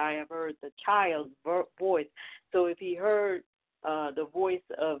he said, I have heard the child's voice. So if he heard the voice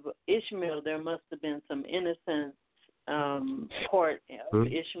of Ishmael, there must have been some innocent part of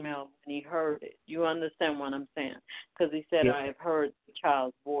Ishmael when he heard it. You understand what I'm saying? Because he said, I have heard the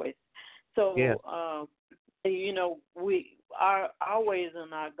child's voice. So, you know, our ways are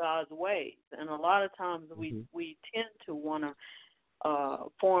not God's ways. And a lot of times we tend to want to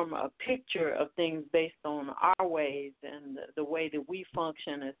form a picture of things based on our ways and the way that we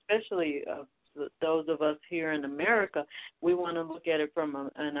function, especially those of us here in America. We want to look at it from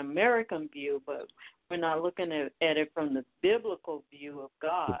an American view, but we're not looking at it from the biblical view of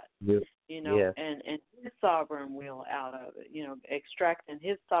God, you know, and his sovereign will out of it, you know, extracting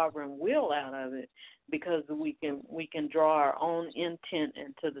his sovereign will out of it, because we can draw our own intent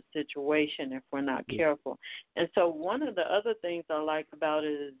into the situation if we're not careful. And so one of the other things I like about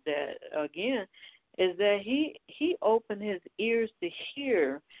it is that, again, is that he opened his ears to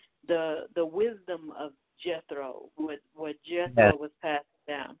hear the wisdom of Jethro, what Jethro was passing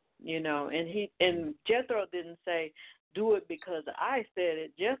down, and Jethro didn't say, do it because I said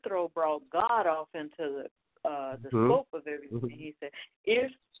it. Jethro brought God off into the scope of everything. He said,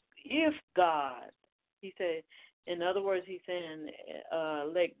 if God, he said, in other words, he's saying,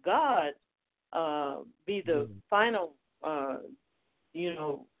 let God be the final,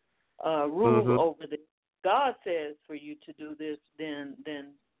 rule over this. God says for you to do this, then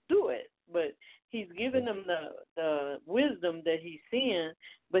do it. But he's giving them the wisdom that he's seeing,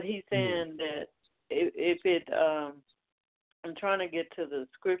 but he's saying that if it, I'm trying to get to the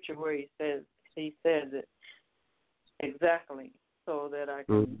scripture where he says it exactly so that I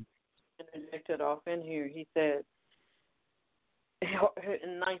can interject it off in here. He said,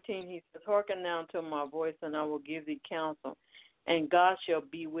 in 19, he says, hearken now to my voice, and I will give thee counsel, and God shall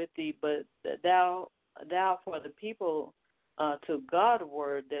be with thee, but thou for the people to God's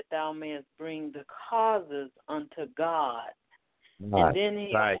word, that thou mayest bring the causes unto God. Right. And then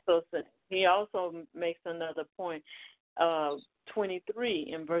he also makes another point,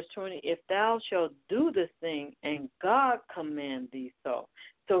 23 in verse 20, if thou shalt do this thing and God command thee so.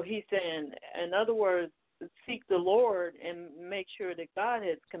 So he's saying, in other words, seek the Lord and make sure that God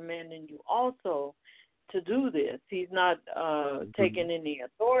has commanded you also to do this. He's not taking any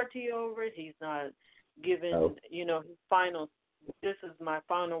authority over it. He's not giving, his final, this is my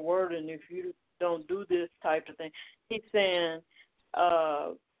final word, and if you don't do this type of thing. He's saying,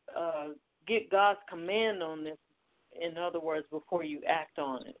 get God's command on this, in other words, before you act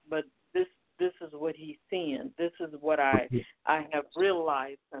on it. But this is what he's seeing. This is what I have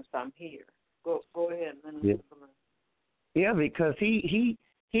realized since I'm here. Go ahead, Minister. Yeah, because he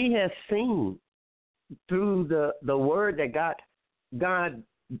has seen through the word that God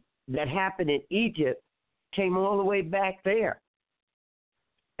that happened in Egypt came all the way back there.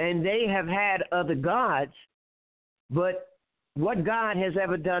 And they have had other gods, but what God has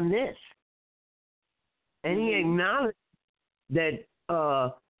ever done this? And he acknowledged that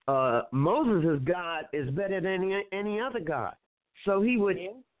Moses' God is better than any other God. So he would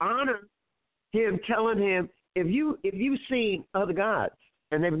honor him, telling him, if you've seen other gods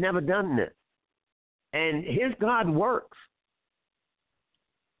and they've never done this, and his God works.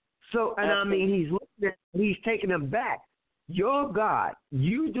 So, and absolutely. He's taking them back. Your God,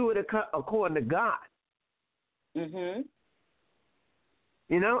 you do it according to God. Mhm.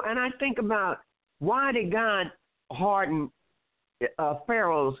 And I think about, why did God harden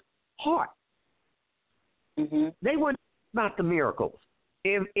Pharaoh's heart? They weren't about the miracles.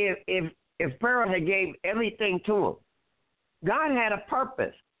 If Pharaoh had gave everything to him, God had a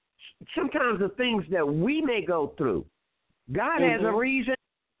purpose. Sometimes the things that we may go through, God has a reason,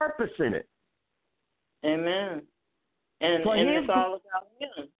 purpose in it. Amen. And it's all about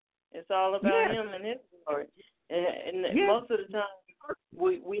him. It's all about him and his glory. And most of the time,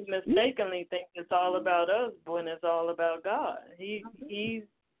 we mistakenly think it's all about us when it's all about God. He's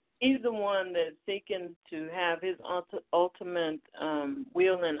the one that's seeking to have his ultimate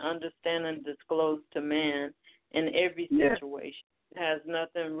will and understanding disclosed to man in every situation. It has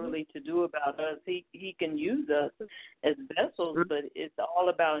nothing really to do about us. He can use us as vessels, but it's all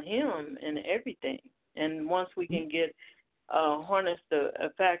about him and everything. And once we can get harness the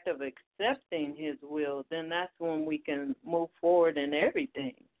fact of accepting his will, then that's when we can move forward in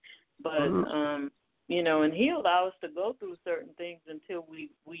everything. But, and he allows us to go through certain things until we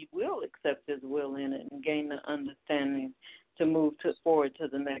will accept his will in it and gain the understanding to move forward to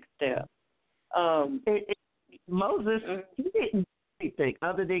the next step. Moses, he didn't do anything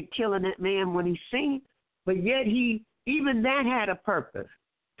other than killing that man when he sinned, but yet even that had a purpose,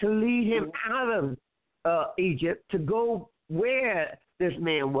 to lead him out of Egypt to go where this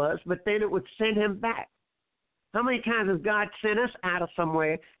man was, but then it would send him back. How many times has God sent us out of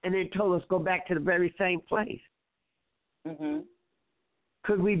somewhere and then told us go back to the very same place?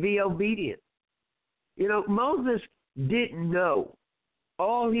 Could we be obedient? Moses didn't know.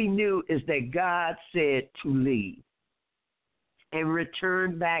 All he knew is that God said to leave and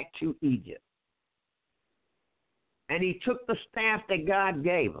return back to Egypt. And he took the staff that God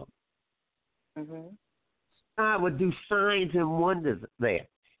gave him. God would do signs and wonders there.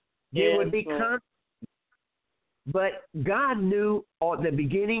 There would be conflict. But God knew the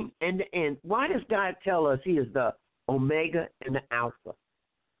beginning and the end. Why does God tell us he is the Omega and the Alpha?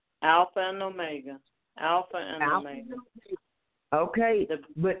 Alpha and Omega. Alpha and Omega. Okay,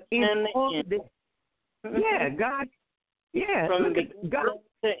 but in all of this, God, from look at God.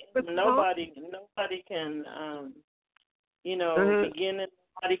 Nobody can, begin it.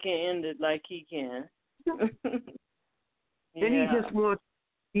 Nobody can end it like he can. And he just wants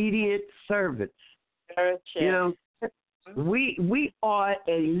obedient servants. You know, we are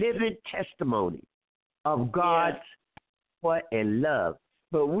a living testimony of God's support and love,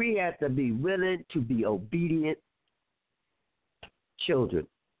 but we have to be willing to be obedient children.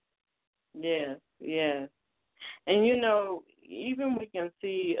 Yes, yes. And, you know, even we can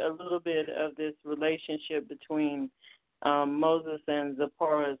see a little bit of this relationship between Moses and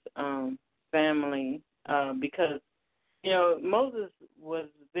Zipporah's family because, you know, Moses was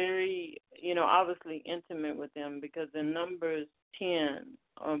very, you know, obviously intimate with them because in Numbers 10,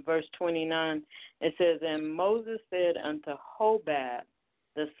 verse 29, it says, "And Moses said unto Hobab,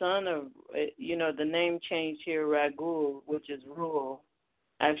 the son of," you know, the name changed here, Ragul, which is Rule.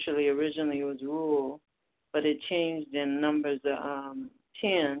 Actually, originally it was Rule, but it changed in Numbers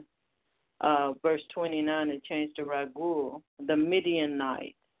 10, verse 29, it changed to Ragul, the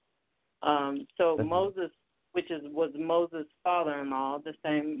Midianite. So Moses, which was Moses' father-in-law, the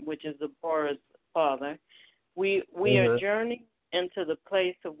same, which is Zipporah's father, we are journeying into the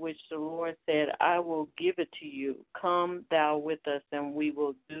place of which the Lord said, "I will give it to you. Come thou with us, and we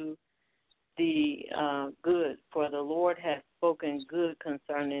will do thee good, for the Lord hath spoken good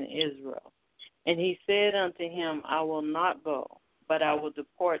concerning Israel." And he said unto him, "I will not go, but I will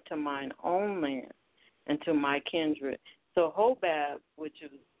depart to mine own land and to my kindred." So Hobab, which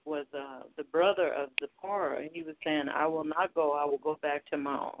was the brother of Zipporah, he was saying, "I will not go, I will go back to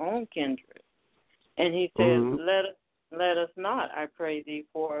my own kindred." And he said, let us not, I pray thee,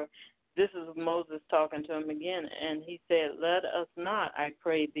 for this is Moses talking to him again. And he said, "Let us not, I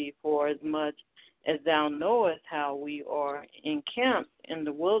pray thee, for as much as thou knowest how we are encamped in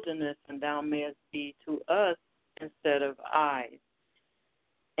the wilderness, and thou mayest be to us instead of eyes.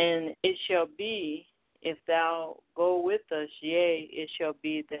 And it shall be, if thou go with us, yea, it shall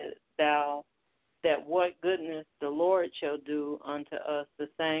be that what goodness the Lord shall do unto us, the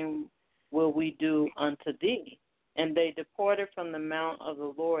same will we do unto thee." And they departed from the mount of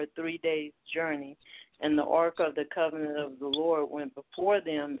the Lord 3 days' journey, and the ark of the covenant of the Lord went before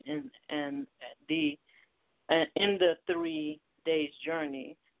them in the 3 days'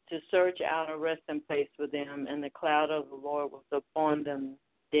 journey to search out a resting place for them, and the cloud of the Lord was upon them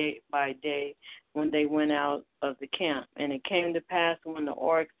day by day when they went out of the camp. And it came to pass when the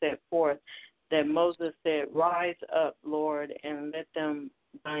ark set forth that Moses said, "Rise up, Lord, and let them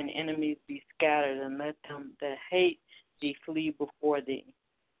thine enemies be scattered, and let them that hate thee flee before thee."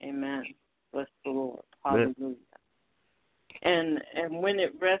 Amen. Bless the Lord. Hallelujah. And when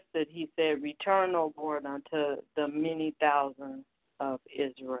it rested, he said, "Return, O Lord, unto the many thousands of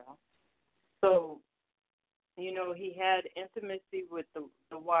Israel." So, you know, he had intimacy with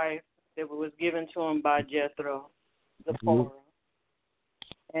the wife that was given to him by Jethro, Zipporah.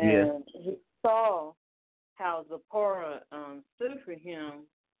 And he saw how Zipporah stood for him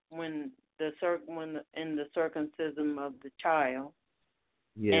when in the circumcision of the child.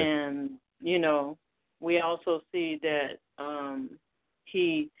 And, you know, we also see that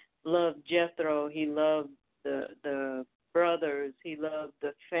he loved Jethro, he loved the brothers, he loved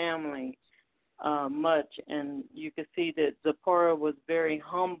the family much, and you could see that Zipporah was very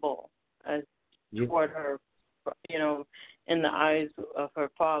humble toward her, you know, in the eyes of her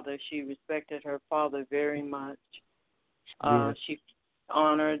father. She respected her father very much. She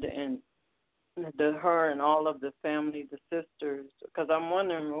honored and her and all of the family, the sisters, because I'm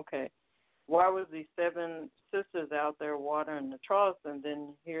wondering, okay, why was these 7 sisters out there watering the troughs, and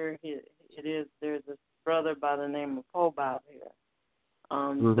then here it is, there's a brother by the name of Hobab here.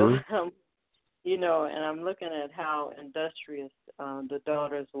 So, you know, and I'm looking at how industrious the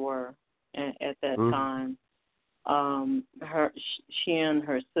daughters were at that time. She and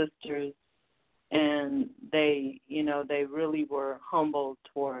her sisters, and they, you know, they really were humble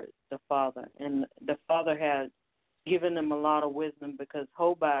toward the father, and the father had given them a lot of wisdom because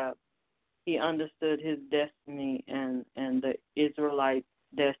Hobab, he understood his destiny, and the Israelite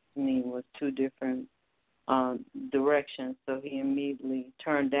destiny was 2 different directions, so he immediately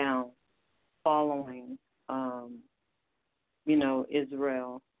turned down following, you know,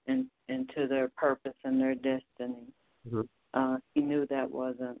 Israel into their purpose and their destiny. He knew that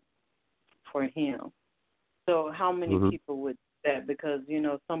wasn't for him. So how many people would do that? Because, you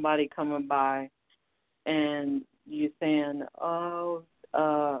know, somebody coming by and you saying, "Oh,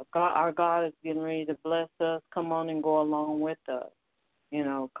 God, our God is getting ready to bless us. Come on and go along with us. You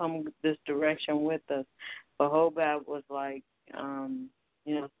know, come this direction with us." But Hobab was like,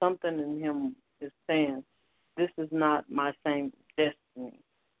 you know, something in him is saying, this is not my same destiny.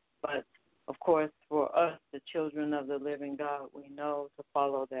 But, of course, for us, the children of the living God, we know to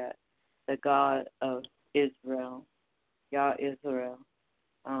follow that, the God of Israel, Yah Israel.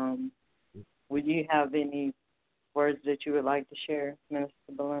 Would you have any words that you would like to share, Minister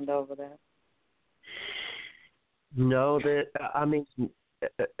Belinda, over that? No,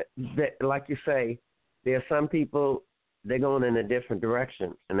 like you say, there are some people, they're going in a different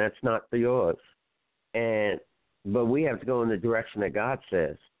direction, and that's not for yours. But we have to go in the direction that God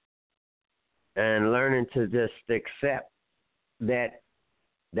says, and learning to just accept that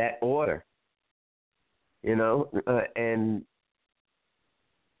order, and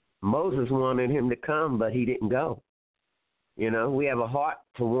Moses wanted him to come, but he didn't go. We have a heart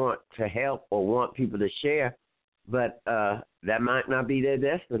to want to help or want people to share, but that might not be their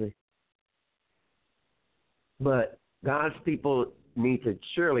destiny. But God's people need to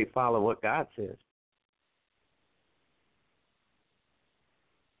surely follow what God says.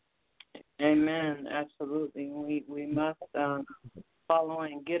 Amen. Absolutely. We must follow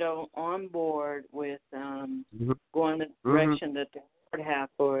and get on board with going the direction that the Lord has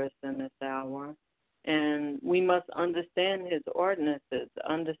for us in this hour. And we must understand His ordinances,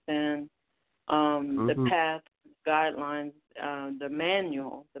 understand the path, guidelines, the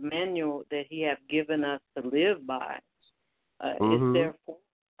manual that He has given us to live by. It's therefore,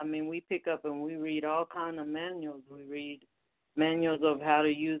 we pick up and we read all kinds of manuals. We read manuals of how to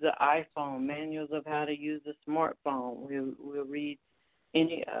use an iPhone, manuals of how to use a smartphone. We'll read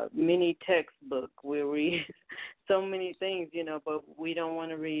many textbooks. We'll read so many things, but we don't want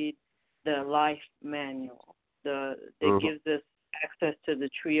to read the life manual that gives us access to the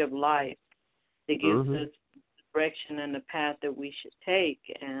tree of life, that gives us direction and the path that we should take.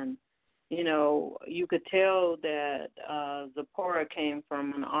 And, you could tell that Zipporah came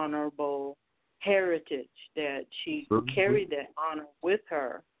from an honorable heritage, that she carried that honor with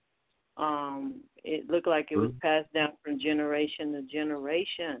her. It looked like it was passed down from generation to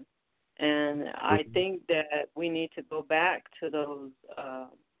generation. And I think that we need to go back to those,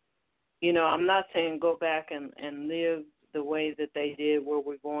 I'm not saying go back and live the way that they did where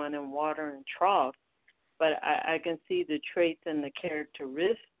we're going in water and trough, but I can see the traits and the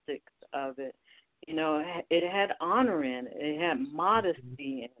characteristics of it. It had honor in it. It had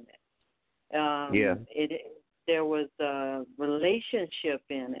modesty in it. There was a relationship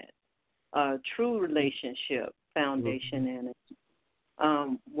in it, a true relationship foundation in it,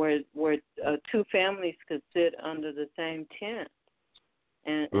 where two families could sit under the same tent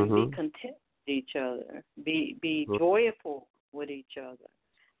and be content with each other, be joyful with each other.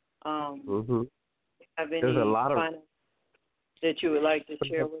 Have any There's a lot of that you would like to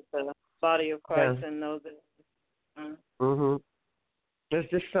share with the body of Christ and those that? There's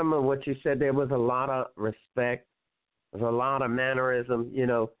just some of what you said. There was a lot of respect. There's a lot of mannerism.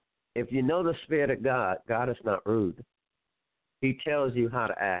 If you know the Spirit of God, God is not rude. He tells you how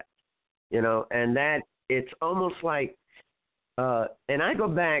to act, and that it's almost like, and I go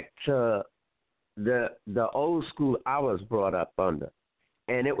back to the old school I was brought up under,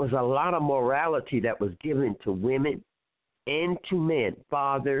 and it was a lot of morality that was given to women and to men,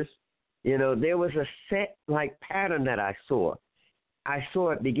 fathers. There was a set pattern that I saw. I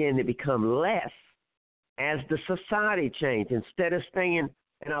saw it begin to become less as the society changed, instead of staying,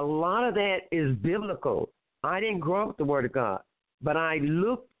 and a lot of that is biblical. I didn't grow up with the Word of God, but I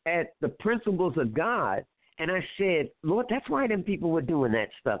looked at the principles of God, and I said, Lord, that's why them people were doing that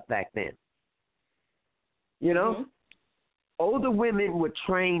stuff back then. Older women would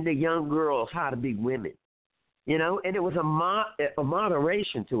train the young girls how to be women, and it was a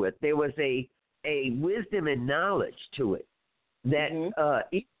moderation to it. There was a wisdom and knowledge to it that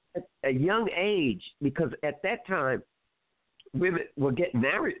even at a young age, because at that time, women were getting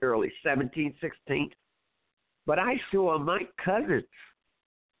married early, 17, 16. But I saw my cousins,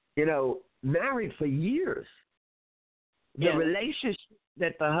 married for years. The relationship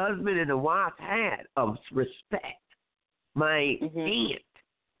that the husband and the wife had of respect. My aunt,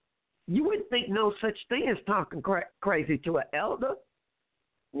 you wouldn't think no such thing as talking crazy to an elder.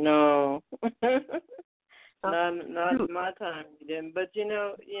 No. Not in my time, you didn't. But you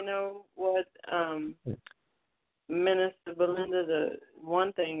know what, Minister Belinda, the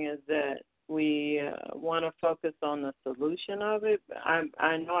one thing is that we want to focus on the solution of it.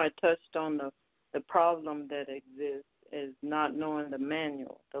 I know I touched on the problem that exists is not knowing the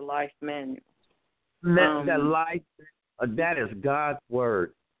manual, the life manual. The life, that is God's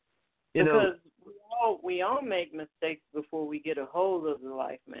word. Because we all make mistakes before we get a hold of the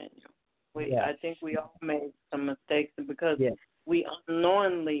life manual. I think we all make some mistakes because we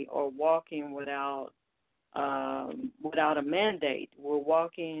unknowingly are walking without a mandate. We're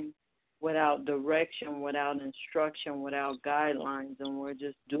walking without direction, without instruction, without guidelines, and we're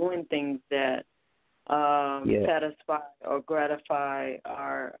just doing things that satisfy or gratify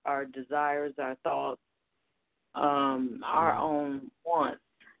our desires, our thoughts, our own wants,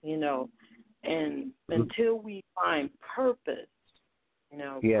 and until we find purpose,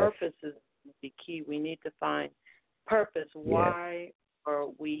 purpose is the key. We need to find purpose. Why are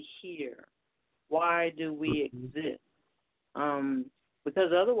we here? Why do we exist?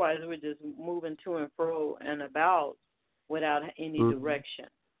 Because otherwise we're just moving to and fro and about without any direction,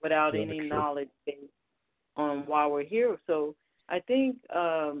 without any knowledge base on why we're here. So I think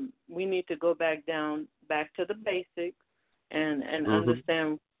we need to go back to the basics and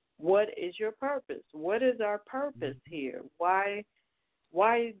understand, what is your purpose? What is our purpose here? Why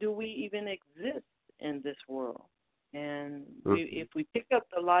do we even exist in this world? And if we pick up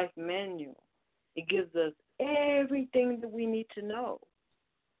the life manual, it gives us everything that we need to know.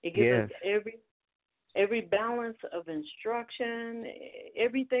 It gives us every balance of instruction,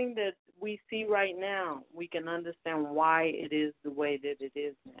 everything that we see right now. We can understand why it is the way that it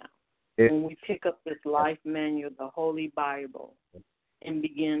is now. When we pick up this life manual, the Holy Bible, and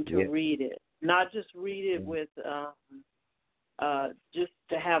begin to read it, not just read it with just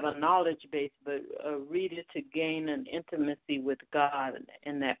to have a knowledge base, but read it to gain an intimacy with God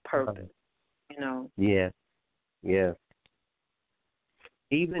and that purpose. Yeah.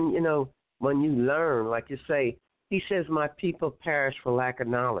 Even, when you learn, like you say, he says, my people perish for lack of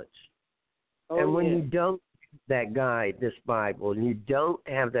knowledge. And when you don't have that guide, this Bible, and you don't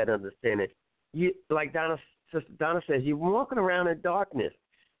have that understanding, you, like Sister Donna says, you're walking around in darkness.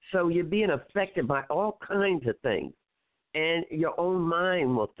 So you're being affected by all kinds of things. And your own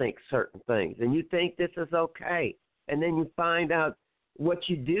mind will think certain things. And you think this is okay. And then you find out what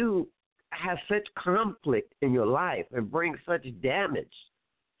you do has such conflict in your life and brings such damage,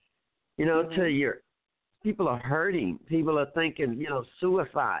 to your people are hurting. People are thinking,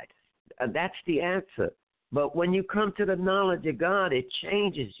 suicide. That's the answer. But when you come to the knowledge of God, it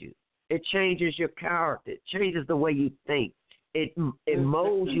changes you. It changes your character. It changes the way you think. It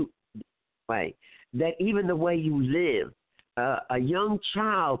molds you way that even the way you live, a young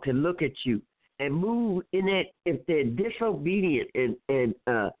child can look at you and move in that. If they're disobedient in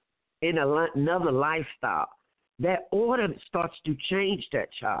another lifestyle, that order starts to change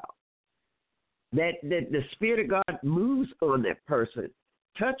that child. That the Spirit of God moves on that person,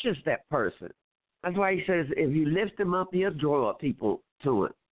 touches that person. That's why he says, if you lift him up, he'll draw people to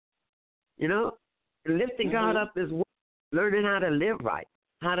him. Lifting God up is learning how to live right,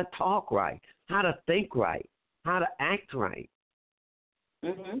 how to talk right, how to think right, how to act right.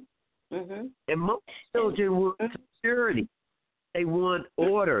 And most children want security. They want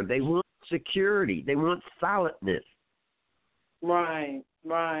order. They want security. They want solidness. Right.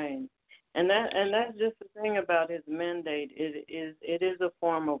 And that's just the thing about his mandate. It is a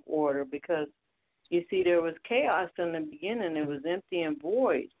form of order, because you see there was chaos in the beginning. It was empty and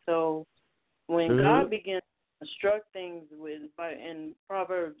void. So when God began to instruct things in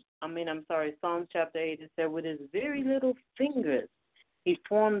Psalm chapter 8, it said, with his very little fingers he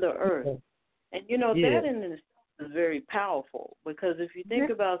formed the earth. And that in itself is very powerful, because if you think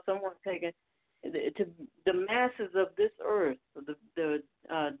about someone taking the masses of this earth, the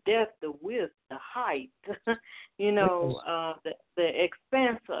depth, the width, the height, the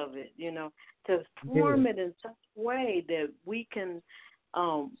expanse of it, to form it in such a way that we can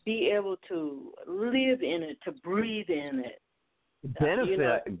be able to live in it, to breathe in it, stand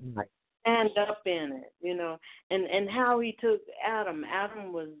up in it, and how he took Adam.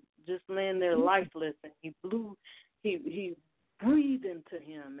 Adam was just laying there lifeless, and he breathed into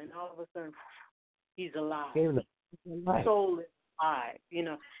him, and all of a sudden, he's alive. Soul is alive.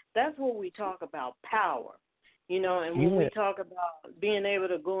 That's what we talk about, power. And when we talk about being able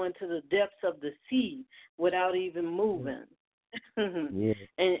to go into the depths of the sea without even moving. And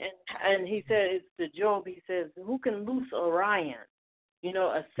he said, it's to Job, he says, who can loose Orion?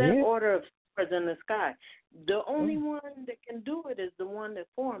 A set order of stars in the sky. The only one that can do it is the one that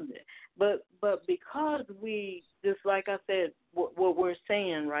formed it. But because we, just like I said, what we're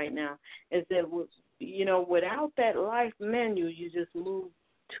saying right now is that, without that life manual, you just move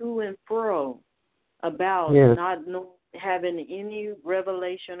to and fro about not having any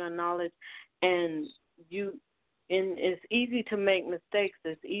revelation or knowledge, and it's easy to make mistakes.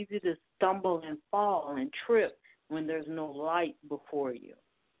 It's easy to stumble and fall and trip when there's no light before you.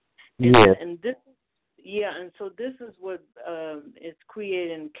 And so this is what is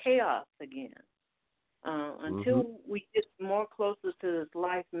creating chaos again. Until we get more closer to this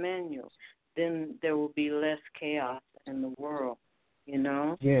life manual, then there will be less chaos in the world,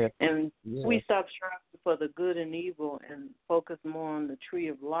 And we stop striving for the good and evil and focus more on the tree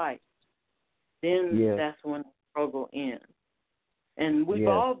of life. then that's when the struggle ends. And we've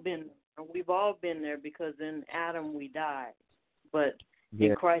all been there, because in Adam we died, but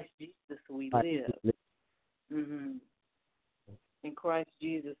in Christ Jesus we live. Mm-hmm. In Christ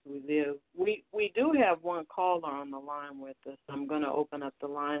Jesus we live. We do have one caller on the line with us. I'm going to open up the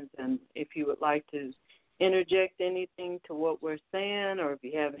lines, and if you would like to interject anything to what we're saying, or if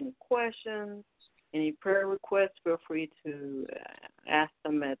you have any questions, any prayer requests, feel free to ask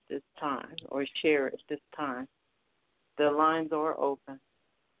them at this time or share at this time. The lines are open.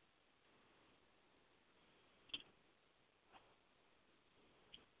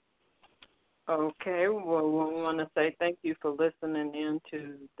 Okay, well, we want to say thank you for listening in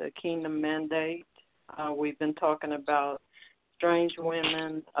to the Kingdom Mandate. We've been talking about strange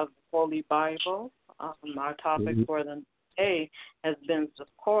women of the Holy Bible. Our topic for the day has been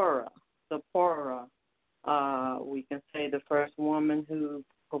Zipporah. We can say the first woman who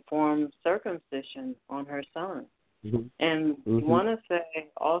performed circumcision on her son. Mm-hmm. And we want to say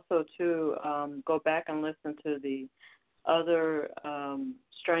also, too, go back and listen to the other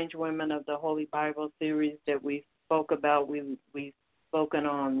Strange Women of the Holy Bible series that we spoke about. We've spoken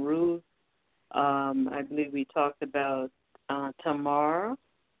on Ruth. I believe we talked about Tamar.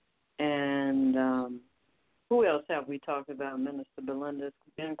 And who else have we talked about, Minister Belinda? It's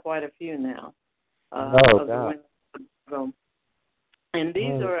been quite a few now. And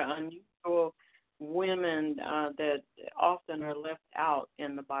these are unusual women that often are left out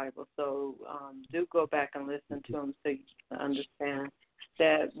in the Bible. So do go back and listen to them so you can understand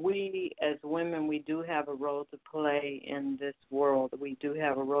that we as women, we do have a role to play in this world. We do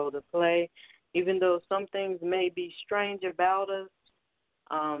have a role to play. Even though some things may be strange about us,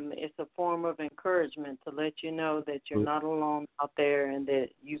 it's a form of encouragement to let you know that you're not alone out there and that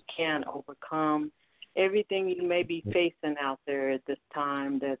you can overcome everything you may be facing out there at this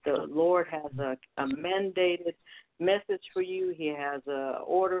time, that the Lord has a mandated message for you. He has an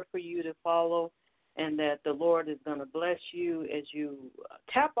order for you to follow, and that the Lord is going to bless you as you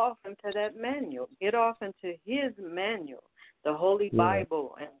tap off into that manual, get off into His manual, the Holy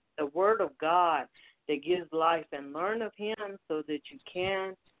Bible and the Word of God that gives life, and learn of Him so that you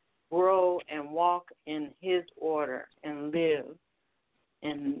can grow and walk in His order and live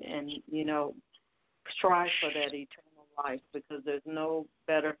and strive for that eternal life, because there's no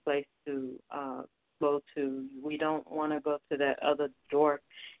better place to go to. We don't want to go to that other dark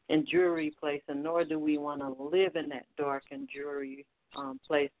and dreary place, and nor do we want to live in that dark and dreary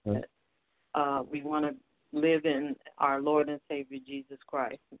place. That we want to live in our Lord and Savior Jesus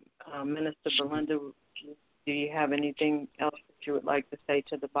Christ. Minister Belinda, do you have anything else that you would like to say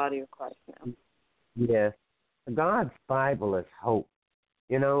to the body of Christ now? Yes. God's Bible is hope,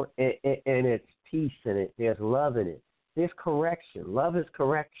 and it's peace in it. There's love in it. There's correction. Love is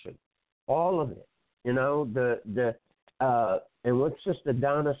correction. All of it. And what Sister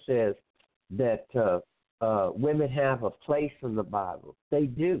Donna says, that women have a place in the Bible. They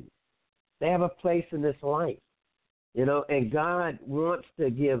do. They have a place in this life. And God wants to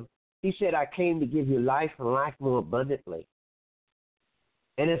give. He said, I came to give you life and life more abundantly.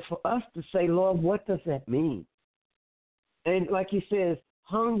 And it's for us to say, Lord, what does that mean? And like He says,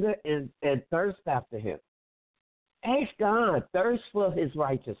 hunger and thirst after Him. Ask God, thirst for His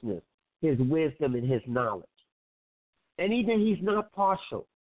righteousness, His wisdom, and His knowledge. And even He's not partial.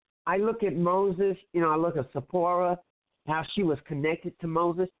 I look at Moses, I look at Zipporah, how she was connected to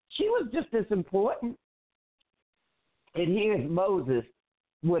Moses. She was just as important. And here's Moses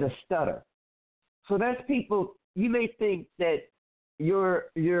with a stutter. So that's people, you may think that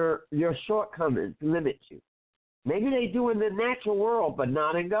your shortcomings limit you. Maybe they do in the natural world, but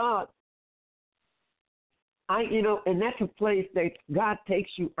not in God. And that's a place that God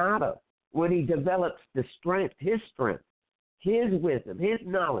takes you out of when He develops the strength, His wisdom, His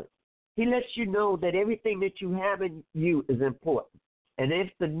knowledge. He lets you know that everything that you have in you is important. And if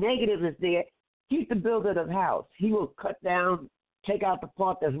the negative is there, He's the builder of the house. He will cut down, take out the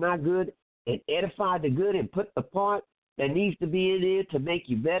part that's not good, and edify the good, and put the part that needs to be in there to make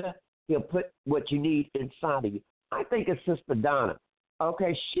you better. He'll put what you need inside of you. I think it's Sister Donna.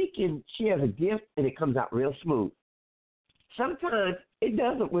 Okay, she has a gift, and it comes out real smooth. Sometimes it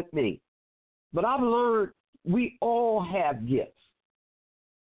doesn't with me. But I've learned we all have gifts.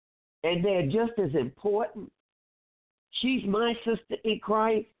 And they're just as important. She's my sister in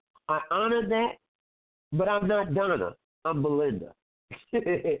Christ. I honor that. But I'm not Donna. I'm Belinda.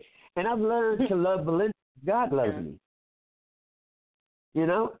 And I've learned to love Belinda. God loves me.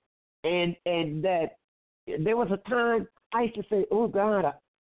 And that there was a time I used to say, oh, God,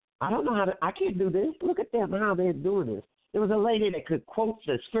 I don't know I can't do this. Look at them, how they're doing this. There was a lady that could quote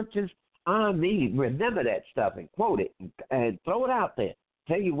the scriptures. I mean, remember that stuff and quote it and throw it out there.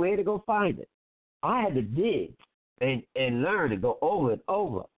 Tell you where to go find it. I had to dig and learn and go over and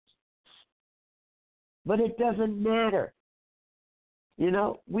over. But it doesn't matter. You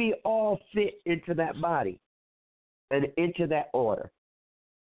know, we all fit into that body and into that order.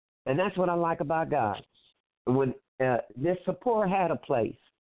 And that's what I like about God. When this Zipporah had a place,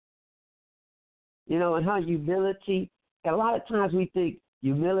 you know, and her humility, a lot of times we think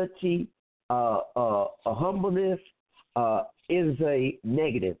humility, a humbleness is a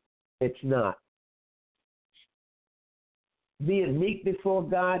negative. It's not. Being meek before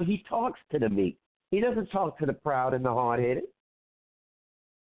God, he talks to the meek. He doesn't talk to the proud and the hard-headed.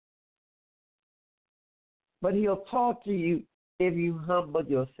 But he'll talk to you if you humble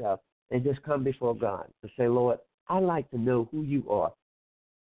yourself and just come before God and say, Lord, I'd like to know who you are.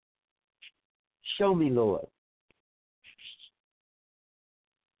 Show me, Lord.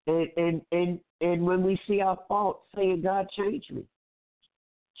 And when we see our faults, saying, God, change me.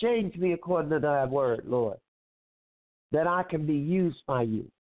 Change me according to thy word, Lord, that I can be used by you.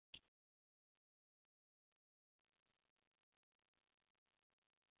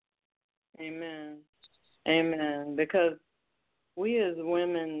 Amen. Amen. Because we as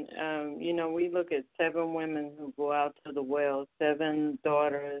women, you know, we look at 7 women who go out to the well, 7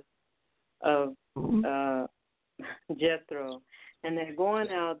 daughters of Jethro, and they're going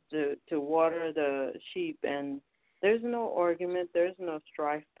out to water the sheep, and there's no argument, there's no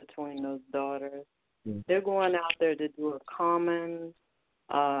strife between those daughters. They're going out there to do a common,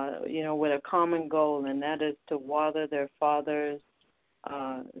 you know, with a common goal, and that is to water their father's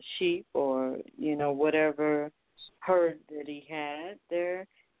sheep, or, you know, whatever herd that he had there.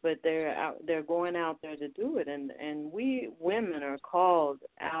 But they're going out there to do it, and we women are called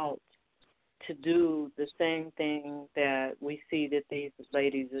out to do the same thing that we see that these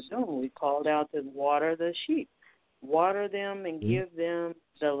ladies are doing. We called out to water the sheep, water them and give them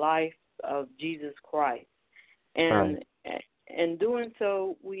the life of Jesus Christ. And in doing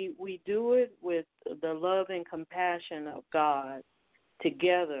so, we do it with the love and compassion of God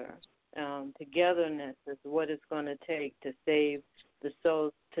together. Togetherness is what it's going to take to save the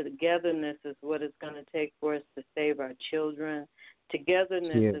souls. Togetherness is what it's going to take for us to save our children.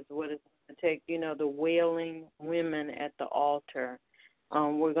 Togetherness is what it's going to take, you know, the wailing women at the altar.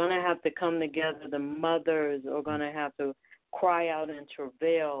 We're going to have to come together. The mothers are going to have to cry out in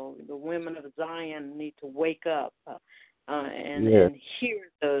travail. The women of Zion need to wake up and hear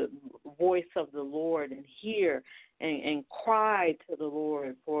the voice of the Lord, and hear and cry to the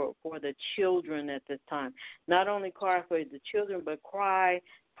Lord for the children at this time. Not only cry for the children, but cry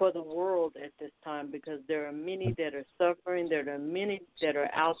for the world at this time, because there are many that are suffering. There are many that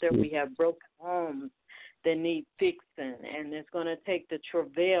are out there. We have broken homes that need fixing, and it's going to take the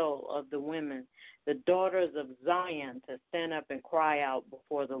travail of the women, the daughters of Zion, to stand up and cry out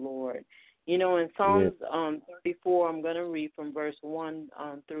before the Lord. You know, in Psalms 34, I'm going to read from verse 1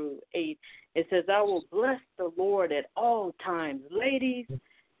 through 8. It says, I will bless the Lord at all times. Ladies,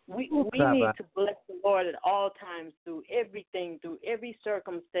 we need to bless the Lord at all times, through everything, through every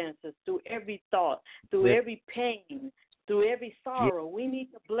circumstances, through every thought, through every pain, through every sorrow. We need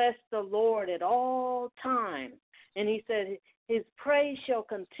to bless the Lord at all times. And he said, his praise shall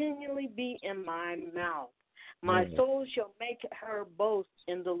continually be in my mouth. My soul shall make her boast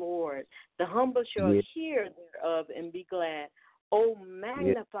in the Lord. The humble shall hear thereof and be glad. Oh,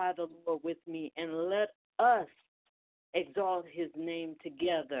 magnify the Lord with me, and let us exalt his name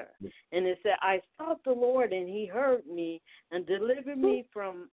together. And it said, I sought the Lord, and he heard me and delivered me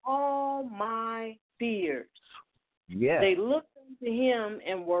from all my fears. They looked unto him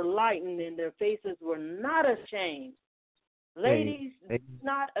and were lightened, and their faces were not ashamed. Ladies,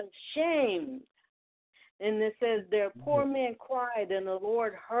 not ashamed. And it says, their poor man cried, and the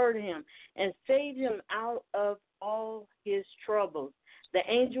Lord heard him and saved him out of all his troubles. The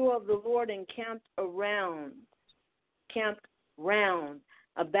angel of the Lord encamped round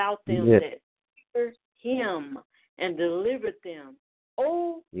about them that fear him, and delivered them.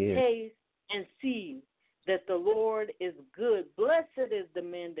 Oh, taste and see that the Lord is good. Blessed is the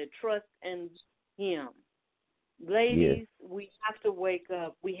man that trusts in him. Ladies, we have to wake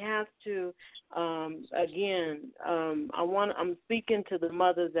up. We have to, I'm speaking to the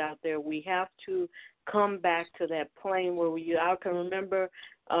mothers out there. We have to come back to that plane where I can remember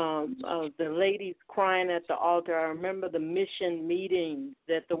the ladies crying at the altar. I remember the mission meetings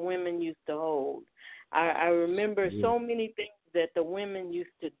that the women used to hold. I remember so many things that the women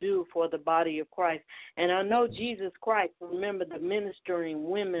used to do for the body of Christ. And I know Jesus Christ, remember the ministering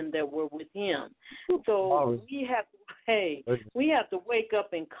women that were with him. So we have to wake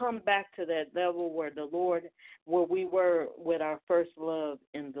up and come back to that level where we were with our first love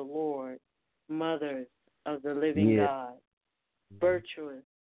in the Lord, mothers of the living God, virtuous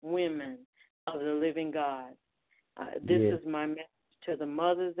women of the living God. This is my message to the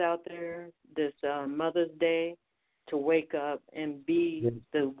mothers out there this Mother's Day, to wake up and be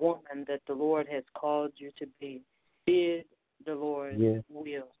the woman that the Lord has called you to be. Bid the Lord's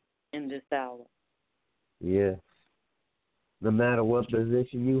will in this hour. Yes. No matter what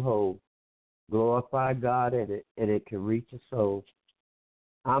position you hold, glorify God in it, and it can reach a soul.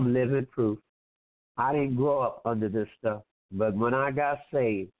 I'm living proof. I didn't grow up under this stuff, but when I got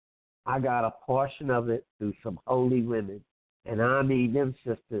saved, I got a portion of it through some holy women. And I mean, them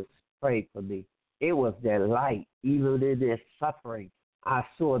sisters prayed for me. It was their light. Even in their suffering, I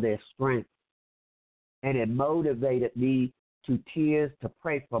saw their strength. And it motivated me to tears to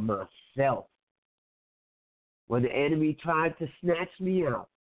pray for myself. When the enemy tried to snatch me out,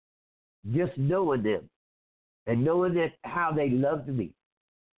 just knowing them and knowing that how they loved me.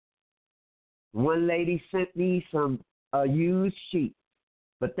 One lady sent me some used sheets,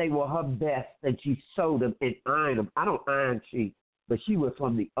 but they were her best, and she sewed them and ironed them. I don't iron sheets, but she was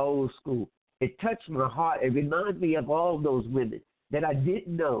from the old school. It touched my heart. It reminds me of all those women that I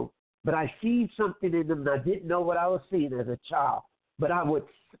didn't know, but I seen something in them, and I didn't know what I was seeing as a child, but I would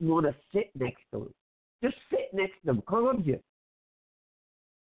want to sit next to them. Just sit next to them, calm you.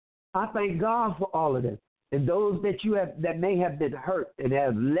 I thank God for all of this. And those that may have been hurt and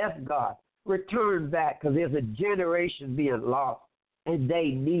have left God, return back, because there's a generation being lost, and they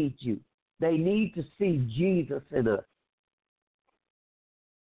need you. They need to see Jesus in us.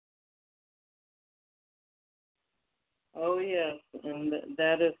 Oh, yes, and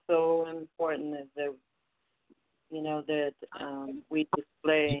that is so important, is that, that we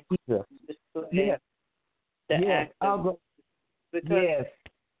display Jesus. the act of, because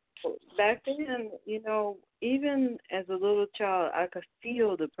back then, even as a little child, I could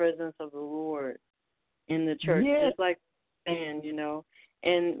feel the presence of the Lord in the church, just like saying,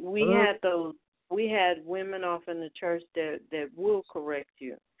 and we had women off in the church that will correct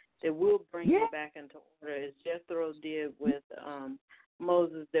you, that will bring you back into order, as Jethro did with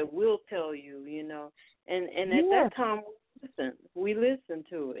Moses, that will tell you, and at that time we listen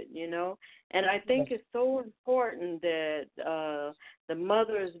to it, and I think it's so important that the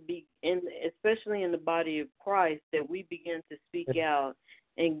mothers especially in the body of Christ, that we begin to speak out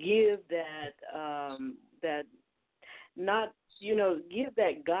and give that not give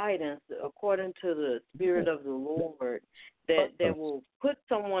that guidance according to the Spirit of the Lord, that will put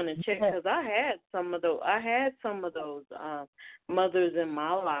someone in check. Because I had some of those mothers in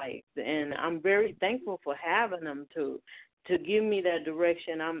my life, and I'm very thankful for having them to give me that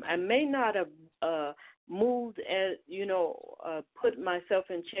direction. I may not have moved as put myself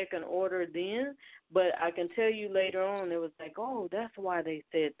in check and order then, but I can tell you later on, it was like, oh, that's why they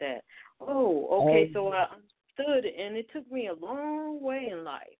said that. Oh, okay, so I understood, and it took me a long way in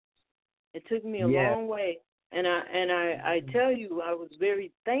life. It took me a long way, and I tell you, I was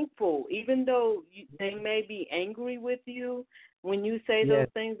very thankful, even though they may be angry with you when you say those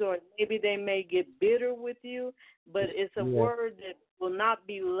things, or maybe they may get bitter with you, but it's a word that will not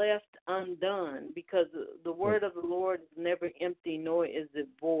be left undone, because the word of the Lord is never empty, nor is it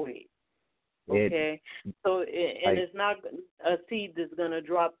void. Okay, so it's not a seed that's going to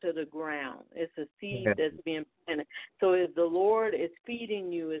drop to the ground. It's a seed that's being planted. So if the Lord is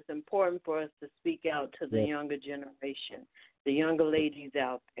feeding you, it's important for us to speak out to the younger generation, the younger ladies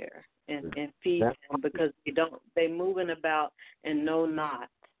out there, and feed them, because they moving about and know not.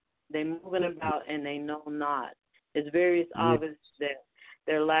 They moving about and they know not. It's very obvious that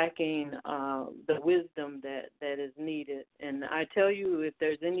they're lacking the wisdom that is needed. And I tell you, if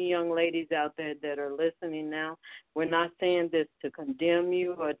there's any young ladies out there that are listening now, we're not saying this to condemn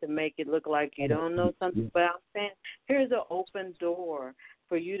you or to make it look like you don't know something, but I'm saying here's an open door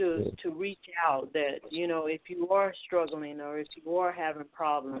for you to reach out, that, if you are struggling or if you are having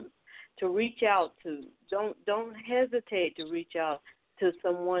problems, to reach out to, don't hesitate to reach out to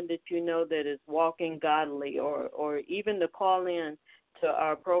someone that that is walking godly, or even to call in to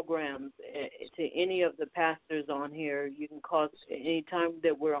our programs, to any of the pastors on here. You can call any time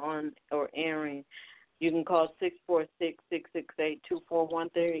that we're on or airing. You can call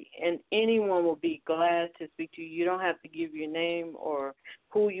 646-668-2413, and anyone will be glad to speak to you. You don't have to give your name or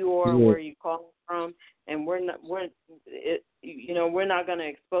who you are, where you call from, and we're not going to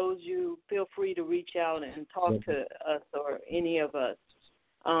expose you. Feel free to reach out and talk to us or any of us.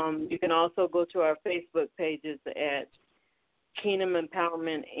 You can also go to our Facebook pages at Kingdom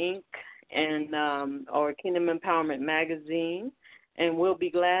Empowerment Inc. and or Kingdom Empowerment Magazine, and we'll be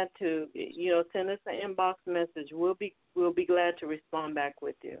glad to send us an inbox message. We'll be glad to respond back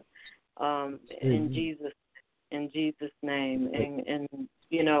with you in Jesus' name, and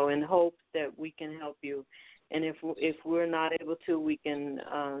in hopes that we can help you. And if we're not able to, we can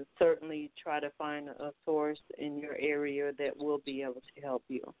certainly try to find a source in your area that will be able to help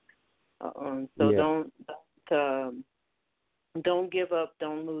you. Don't give up.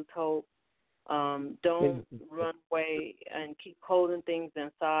 Don't lose hope. Don't run away and keep holding things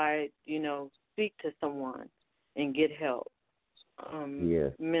inside. Speak to someone and get help.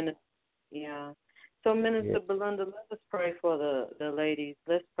 So, Minister Belinda, let us pray for the ladies.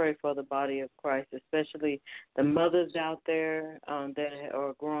 Let's pray for the body of Christ, especially the mothers out there that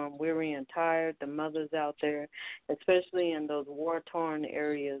are growing weary and tired, the mothers out there, especially in those war-torn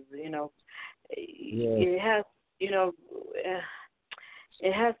areas.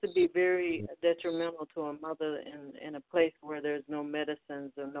 It has to be very detrimental to a mother in a place where there's no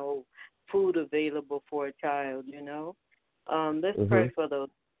medicines or no food available for a child, Let's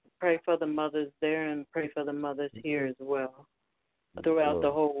pray for the mothers there and pray for the mothers here as well throughout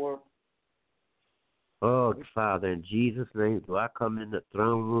the whole world. Oh, Father, in Jesus' name, do I come in the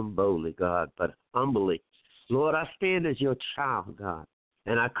throne room boldly, God, but humbly. Lord, I stand as your child, God,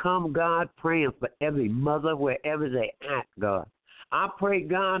 and I come, God, praying for every mother wherever they at, God. I pray,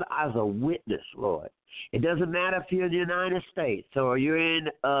 God, as a witness, Lord. It doesn't matter if you're in the United States or you're in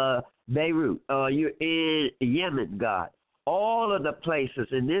Beirut or you're in Yemen, God. All of the places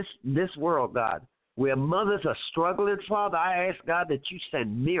in this world, God, where mothers are struggling, Father, I ask, God, that you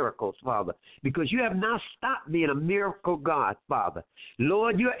send miracles, Father, because you have not stopped being a miracle God, Father.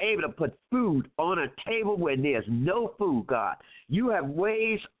 Lord, you're able to put food on a table where there's no food, God. You have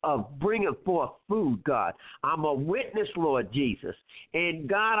ways of bringing forth food, God. I'm a witness, Lord Jesus. And,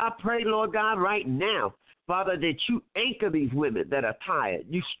 God, I pray, Lord God, right now, Father, that you anchor these women that are tired.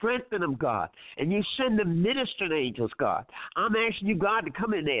 You strengthen them, God, and you send them ministering angels, God. I'm asking you, God, to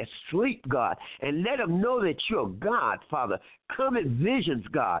come in there, sleep, God, and let them know that you're God, Father. Come in visions,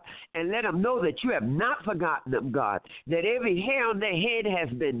 God, and let them know that you have not forgotten them, God, that every hair on their head has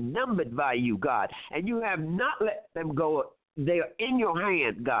been numbered by you, God, and you have not let them go. They are in your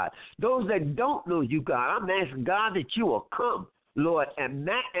hand, God. Those that don't know you, God, I'm asking, God, that you will come, Lord, and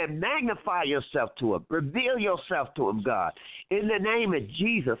magnify yourself to them. Reveal yourself to them, God. In the name of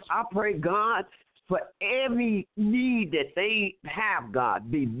Jesus, I pray, God, for every need that they have,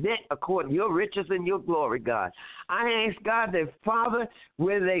 God, be met according to your riches and your glory, God. I ask, God, that, Father,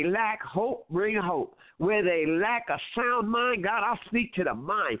 where they lack hope, bring hope. Where they lack a sound mind, God, I speak to the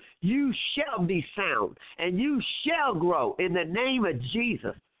mind. You shall be sound, and you shall grow in the name of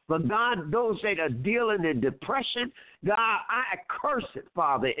Jesus. But, God, those that are dealing in depression, God, I curse it,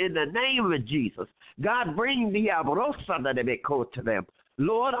 Father, in the name of Jesus. God, bring the abrosa to them.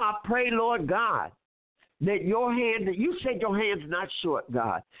 Lord, I pray, Lord God, that your hand, you said your hand's not short,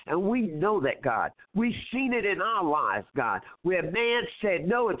 God, and we know that, God. We've seen it in our lives, God, where man said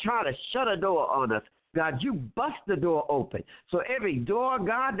no and tried to shut a door on us. God, you bust the door open. So every door,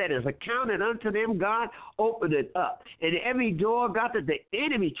 God, that is accounted unto them, God, open it up. And every door, God, that the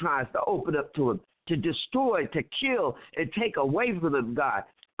enemy tries to open up to them, to destroy, to kill, and take away from them, God,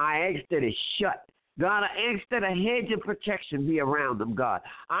 I ask that it's shut. God, I ask that a hedge of protection be around them, God.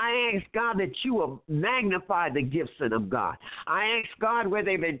 I ask, God, that you will magnify the gifts in them, God. I ask, God, where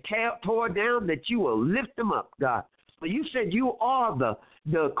they've been torn down, that you will lift them up, God. But you said you are the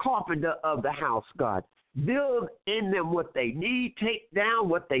carpenter of the house, God. Build in them what they need. Take down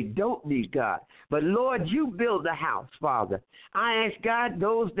what they don't need, God. But, Lord, you build the house, Father. I ask, God,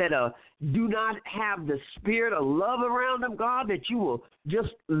 those that do not have the spirit of love around them, God, that you will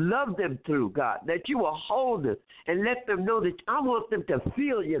just love them through, God, that you will hold them and let them know that I want them to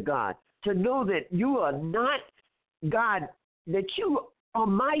feel you, God, to know that you are not, God, that you are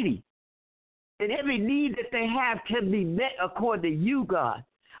mighty. And every need that they have can be met according to you, God,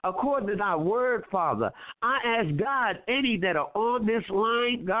 according to thy word, Father. I ask, God, any that are on this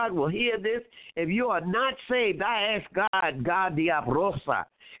line, God will hear this. If you are not saved, I ask, God the abrosa,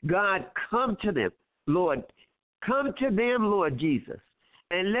 God, come to them, Lord. Come to them, Lord Jesus,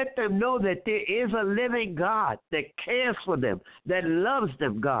 and let them know that there is a living God that cares for them, that loves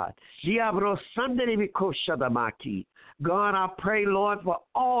them, God. God, I pray, Lord, for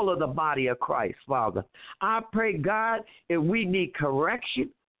all of the body of Christ, Father. I pray, God, if we need correction,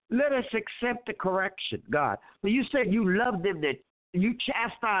 Let us accept the correction, God. But you said you love them, that you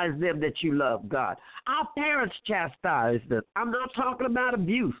chastise them that you love, God. Our parents chastise them. I'm not talking about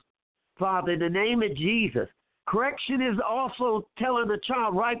abuse. Father, in the name of Jesus, correction is also telling the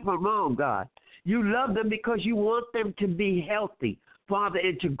child right from wrong, God. You love them because you want them to be healthy, Father,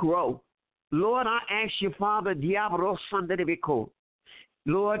 and to grow. Lord, I ask you, Father,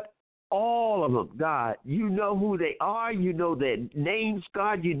 Lord, all of them, God, you know who they are. You know their names,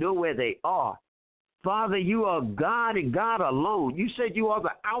 God. You know where they are. Father, you are God and God alone. You said you are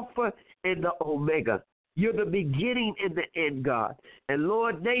the Alpha and the Omega. You're the beginning and the end, God. And,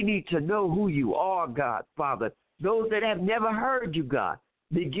 Lord, they need to know who you are, God, Father. Those that have never heard you, God,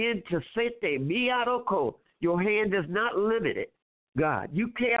 begin to sit there. Miyaroko, your hand is not limited, God. You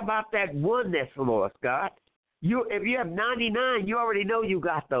care about that one that's lost, God. If you have 99, you already know you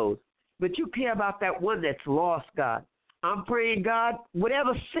got those. But you care about that one that's lost, God. I'm praying, God,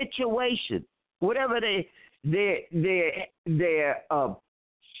 whatever situation, whatever their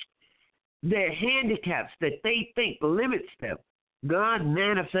handicaps that they think limits them, God,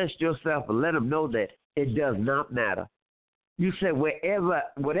 manifest yourself and let them know that it does not matter. You said whatever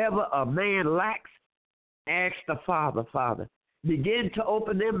a man lacks, ask the Father, Father. Begin to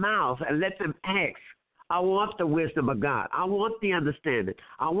open their mouths and let them ask. I want the wisdom of God. I want the understanding.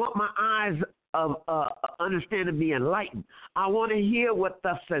 I want my eyes of understanding be enlightened. I want to hear what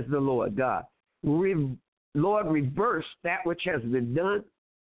thus says the Lord God. Lord, reverse that which has been done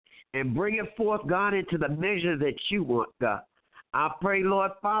and bring it forth, God, into the measure that you want, God. I pray,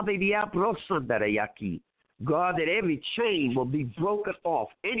 Lord, Father, God, that every chain will be broken off,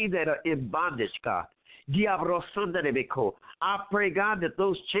 any that are in bondage, God. I pray, God, that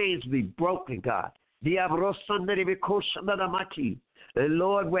those chains be broken, God. And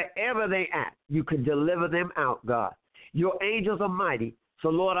Lord, wherever they at, you can deliver them out, God. Your angels are mighty. So,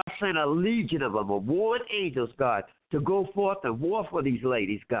 Lord, I send a legion of them, of warring angels, God, to go forth and war for these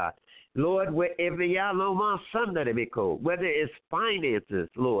ladies, God. Lord, wherever whether it's finances,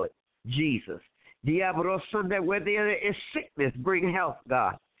 Lord, Jesus. Where there is sickness, bring health,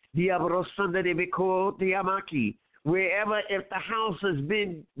 God. Wherever, if the house has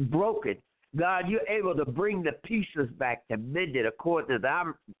been broken, God, you're able to bring the pieces back to mend it according to thy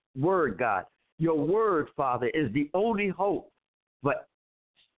word, God. Your word, Father, is the only hope for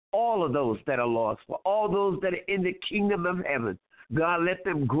all of those that are lost, for all those that are in the kingdom of heaven. God, let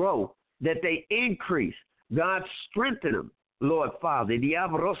them grow, that they increase. God, strengthen them, Lord Father.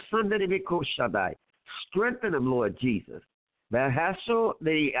 Strengthen them, Lord Jesus. In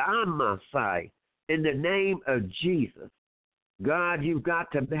the name of Jesus. God, you've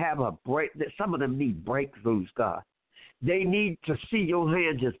got to have a break. Some of them need breakthroughs, God. They need to see your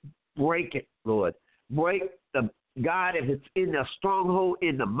hand just break it, Lord. Break the, God, if it's in the stronghold,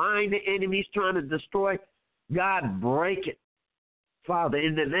 in the mind the enemy's trying to destroy, God, break it. Father,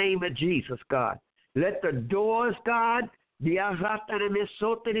 in the name of Jesus, God. Let the doors, God, Lord,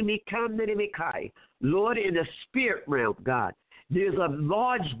 in the spirit realm, God, there's a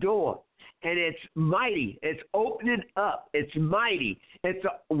large door. And it's mighty. It's opening up. It's mighty. It's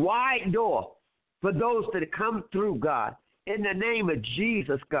a wide door for those that come through, God. In the name of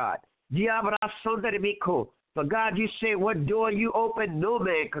Jesus, God. For God, you say what door you open, no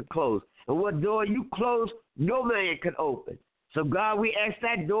man can close. And what door you close, no man can open. So, God, we ask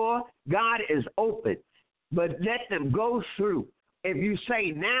that door, God, is open. But let them go through. If you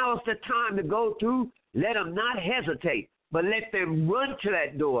say now is the time to go through, let them not hesitate. But let them run to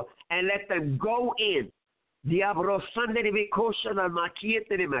that door and let them go in.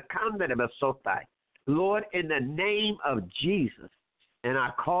 Lord, in the name of Jesus. And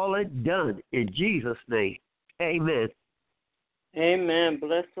I call it done in Jesus' name. Amen. Amen.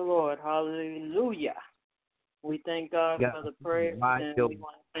 Bless the Lord. Hallelujah. We thank God for the prayer. And we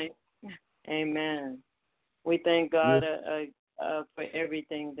want to thank, amen. We thank God for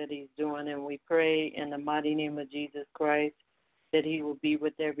everything that he's doing, and we pray in the mighty name of Jesus Christ that he will be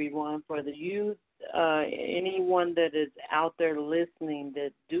with everyone. For the youth, anyone that is out there listening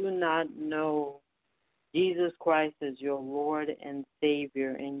that do not know Jesus Christ as your Lord and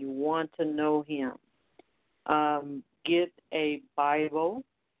Savior, and you want to know him, get a Bible,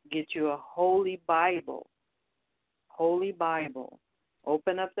 get you a Holy Bible. Holy Bible.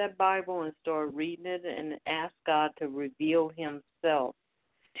 Open up that Bible and start reading it and ask God to reveal himself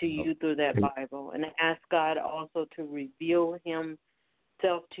to you through that Bible. And ask God also to reveal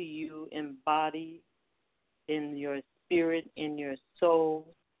himself to you in body, in your spirit, in your soul.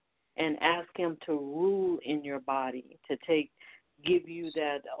 And ask him to rule in your body, to give you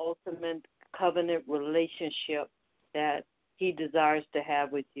that ultimate covenant relationship that he desires to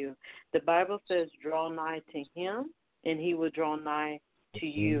have with you. The Bible says, draw nigh to him, and he will draw nigh to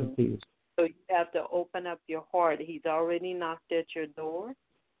you. So you have to open up your heart. He's already knocked at your door.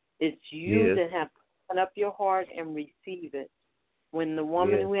 It's you that have to open up your heart and receive it. When the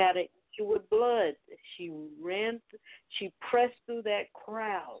woman who had an issue with blood, she pressed through that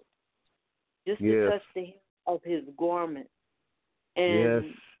crowd just to touch the hem of his garment.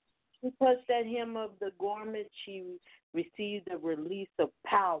 And she touched that hem of the garment, she received a release of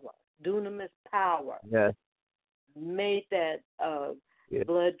power, dunamis power. Yes. Made that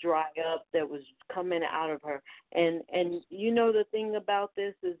blood dry up that was coming out of her. And you know the thing about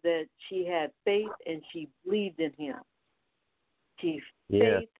this is that she had faith and she believed in him. She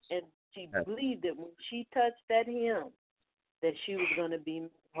faith and she believed that when she touched that hem that she was going to be made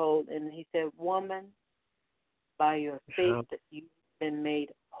whole. And he said, woman, by your faith you've been made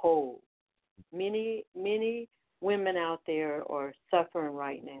whole. Many women out there are suffering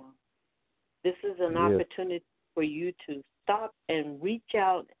right now. This is an opportunity for you to stop and reach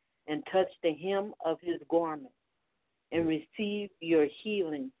out and touch the hem of his garment and receive your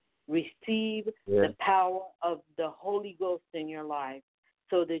healing. Receive the power of the Holy Ghost in your life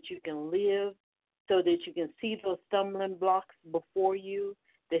so that you can live, so that you can see those stumbling blocks before you,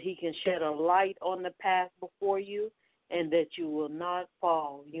 that he can shed a light on the path before you, and that you will not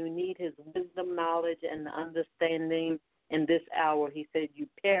fall. You need his wisdom, knowledge, and understanding in this hour. He said, you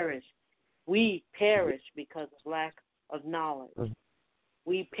perish. We perish because of lack of knowledge.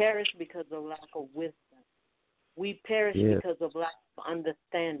 We perish because of lack of wisdom. We perish because of lack of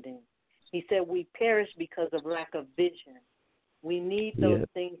understanding. He said we perish because of lack of vision. We need those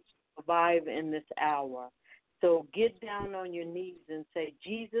things to survive in this hour. So get down on your knees and say,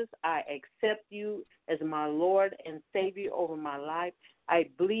 Jesus, I accept you as my Lord and Savior over my life. I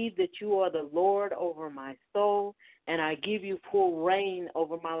believe that you are the Lord over my soul, and I give you full reign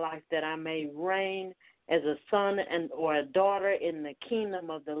over my life, that I may reign as a son or a daughter in the kingdom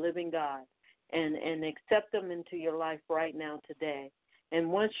of the living God, and accept them into your life right now today.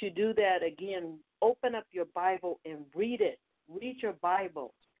 And once you do that, again, open up your Bible and read it. Read your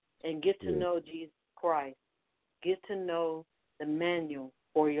Bible and get to know Jesus Christ. Get to know the manual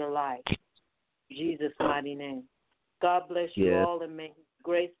for your life. In Jesus' mighty name. God bless you all, and may his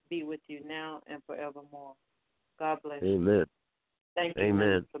grace be with you now and forevermore. God bless you. Amen. Thank you.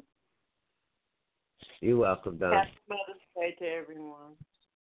 Amen. You're welcome, Don. Happy Mother's Day to everyone.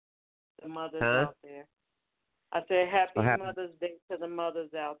 The mothers out there. I said happy Mother's Day to the mothers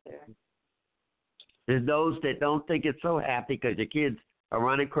out there. There's those that don't think it's so happy because your kids are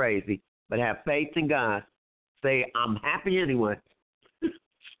running crazy, but have faith in God. Say, I'm happy anyway.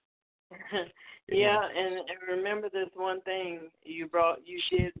 And remember this one thing. You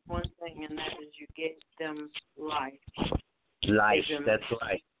did one thing, and that is you gave them life. Life, that's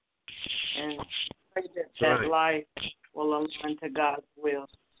right. And pray that life will align to God's will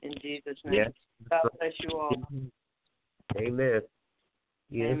in Jesus' name. Yes. God bless you all. Amen.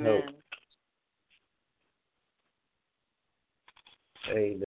 Amen. Amen.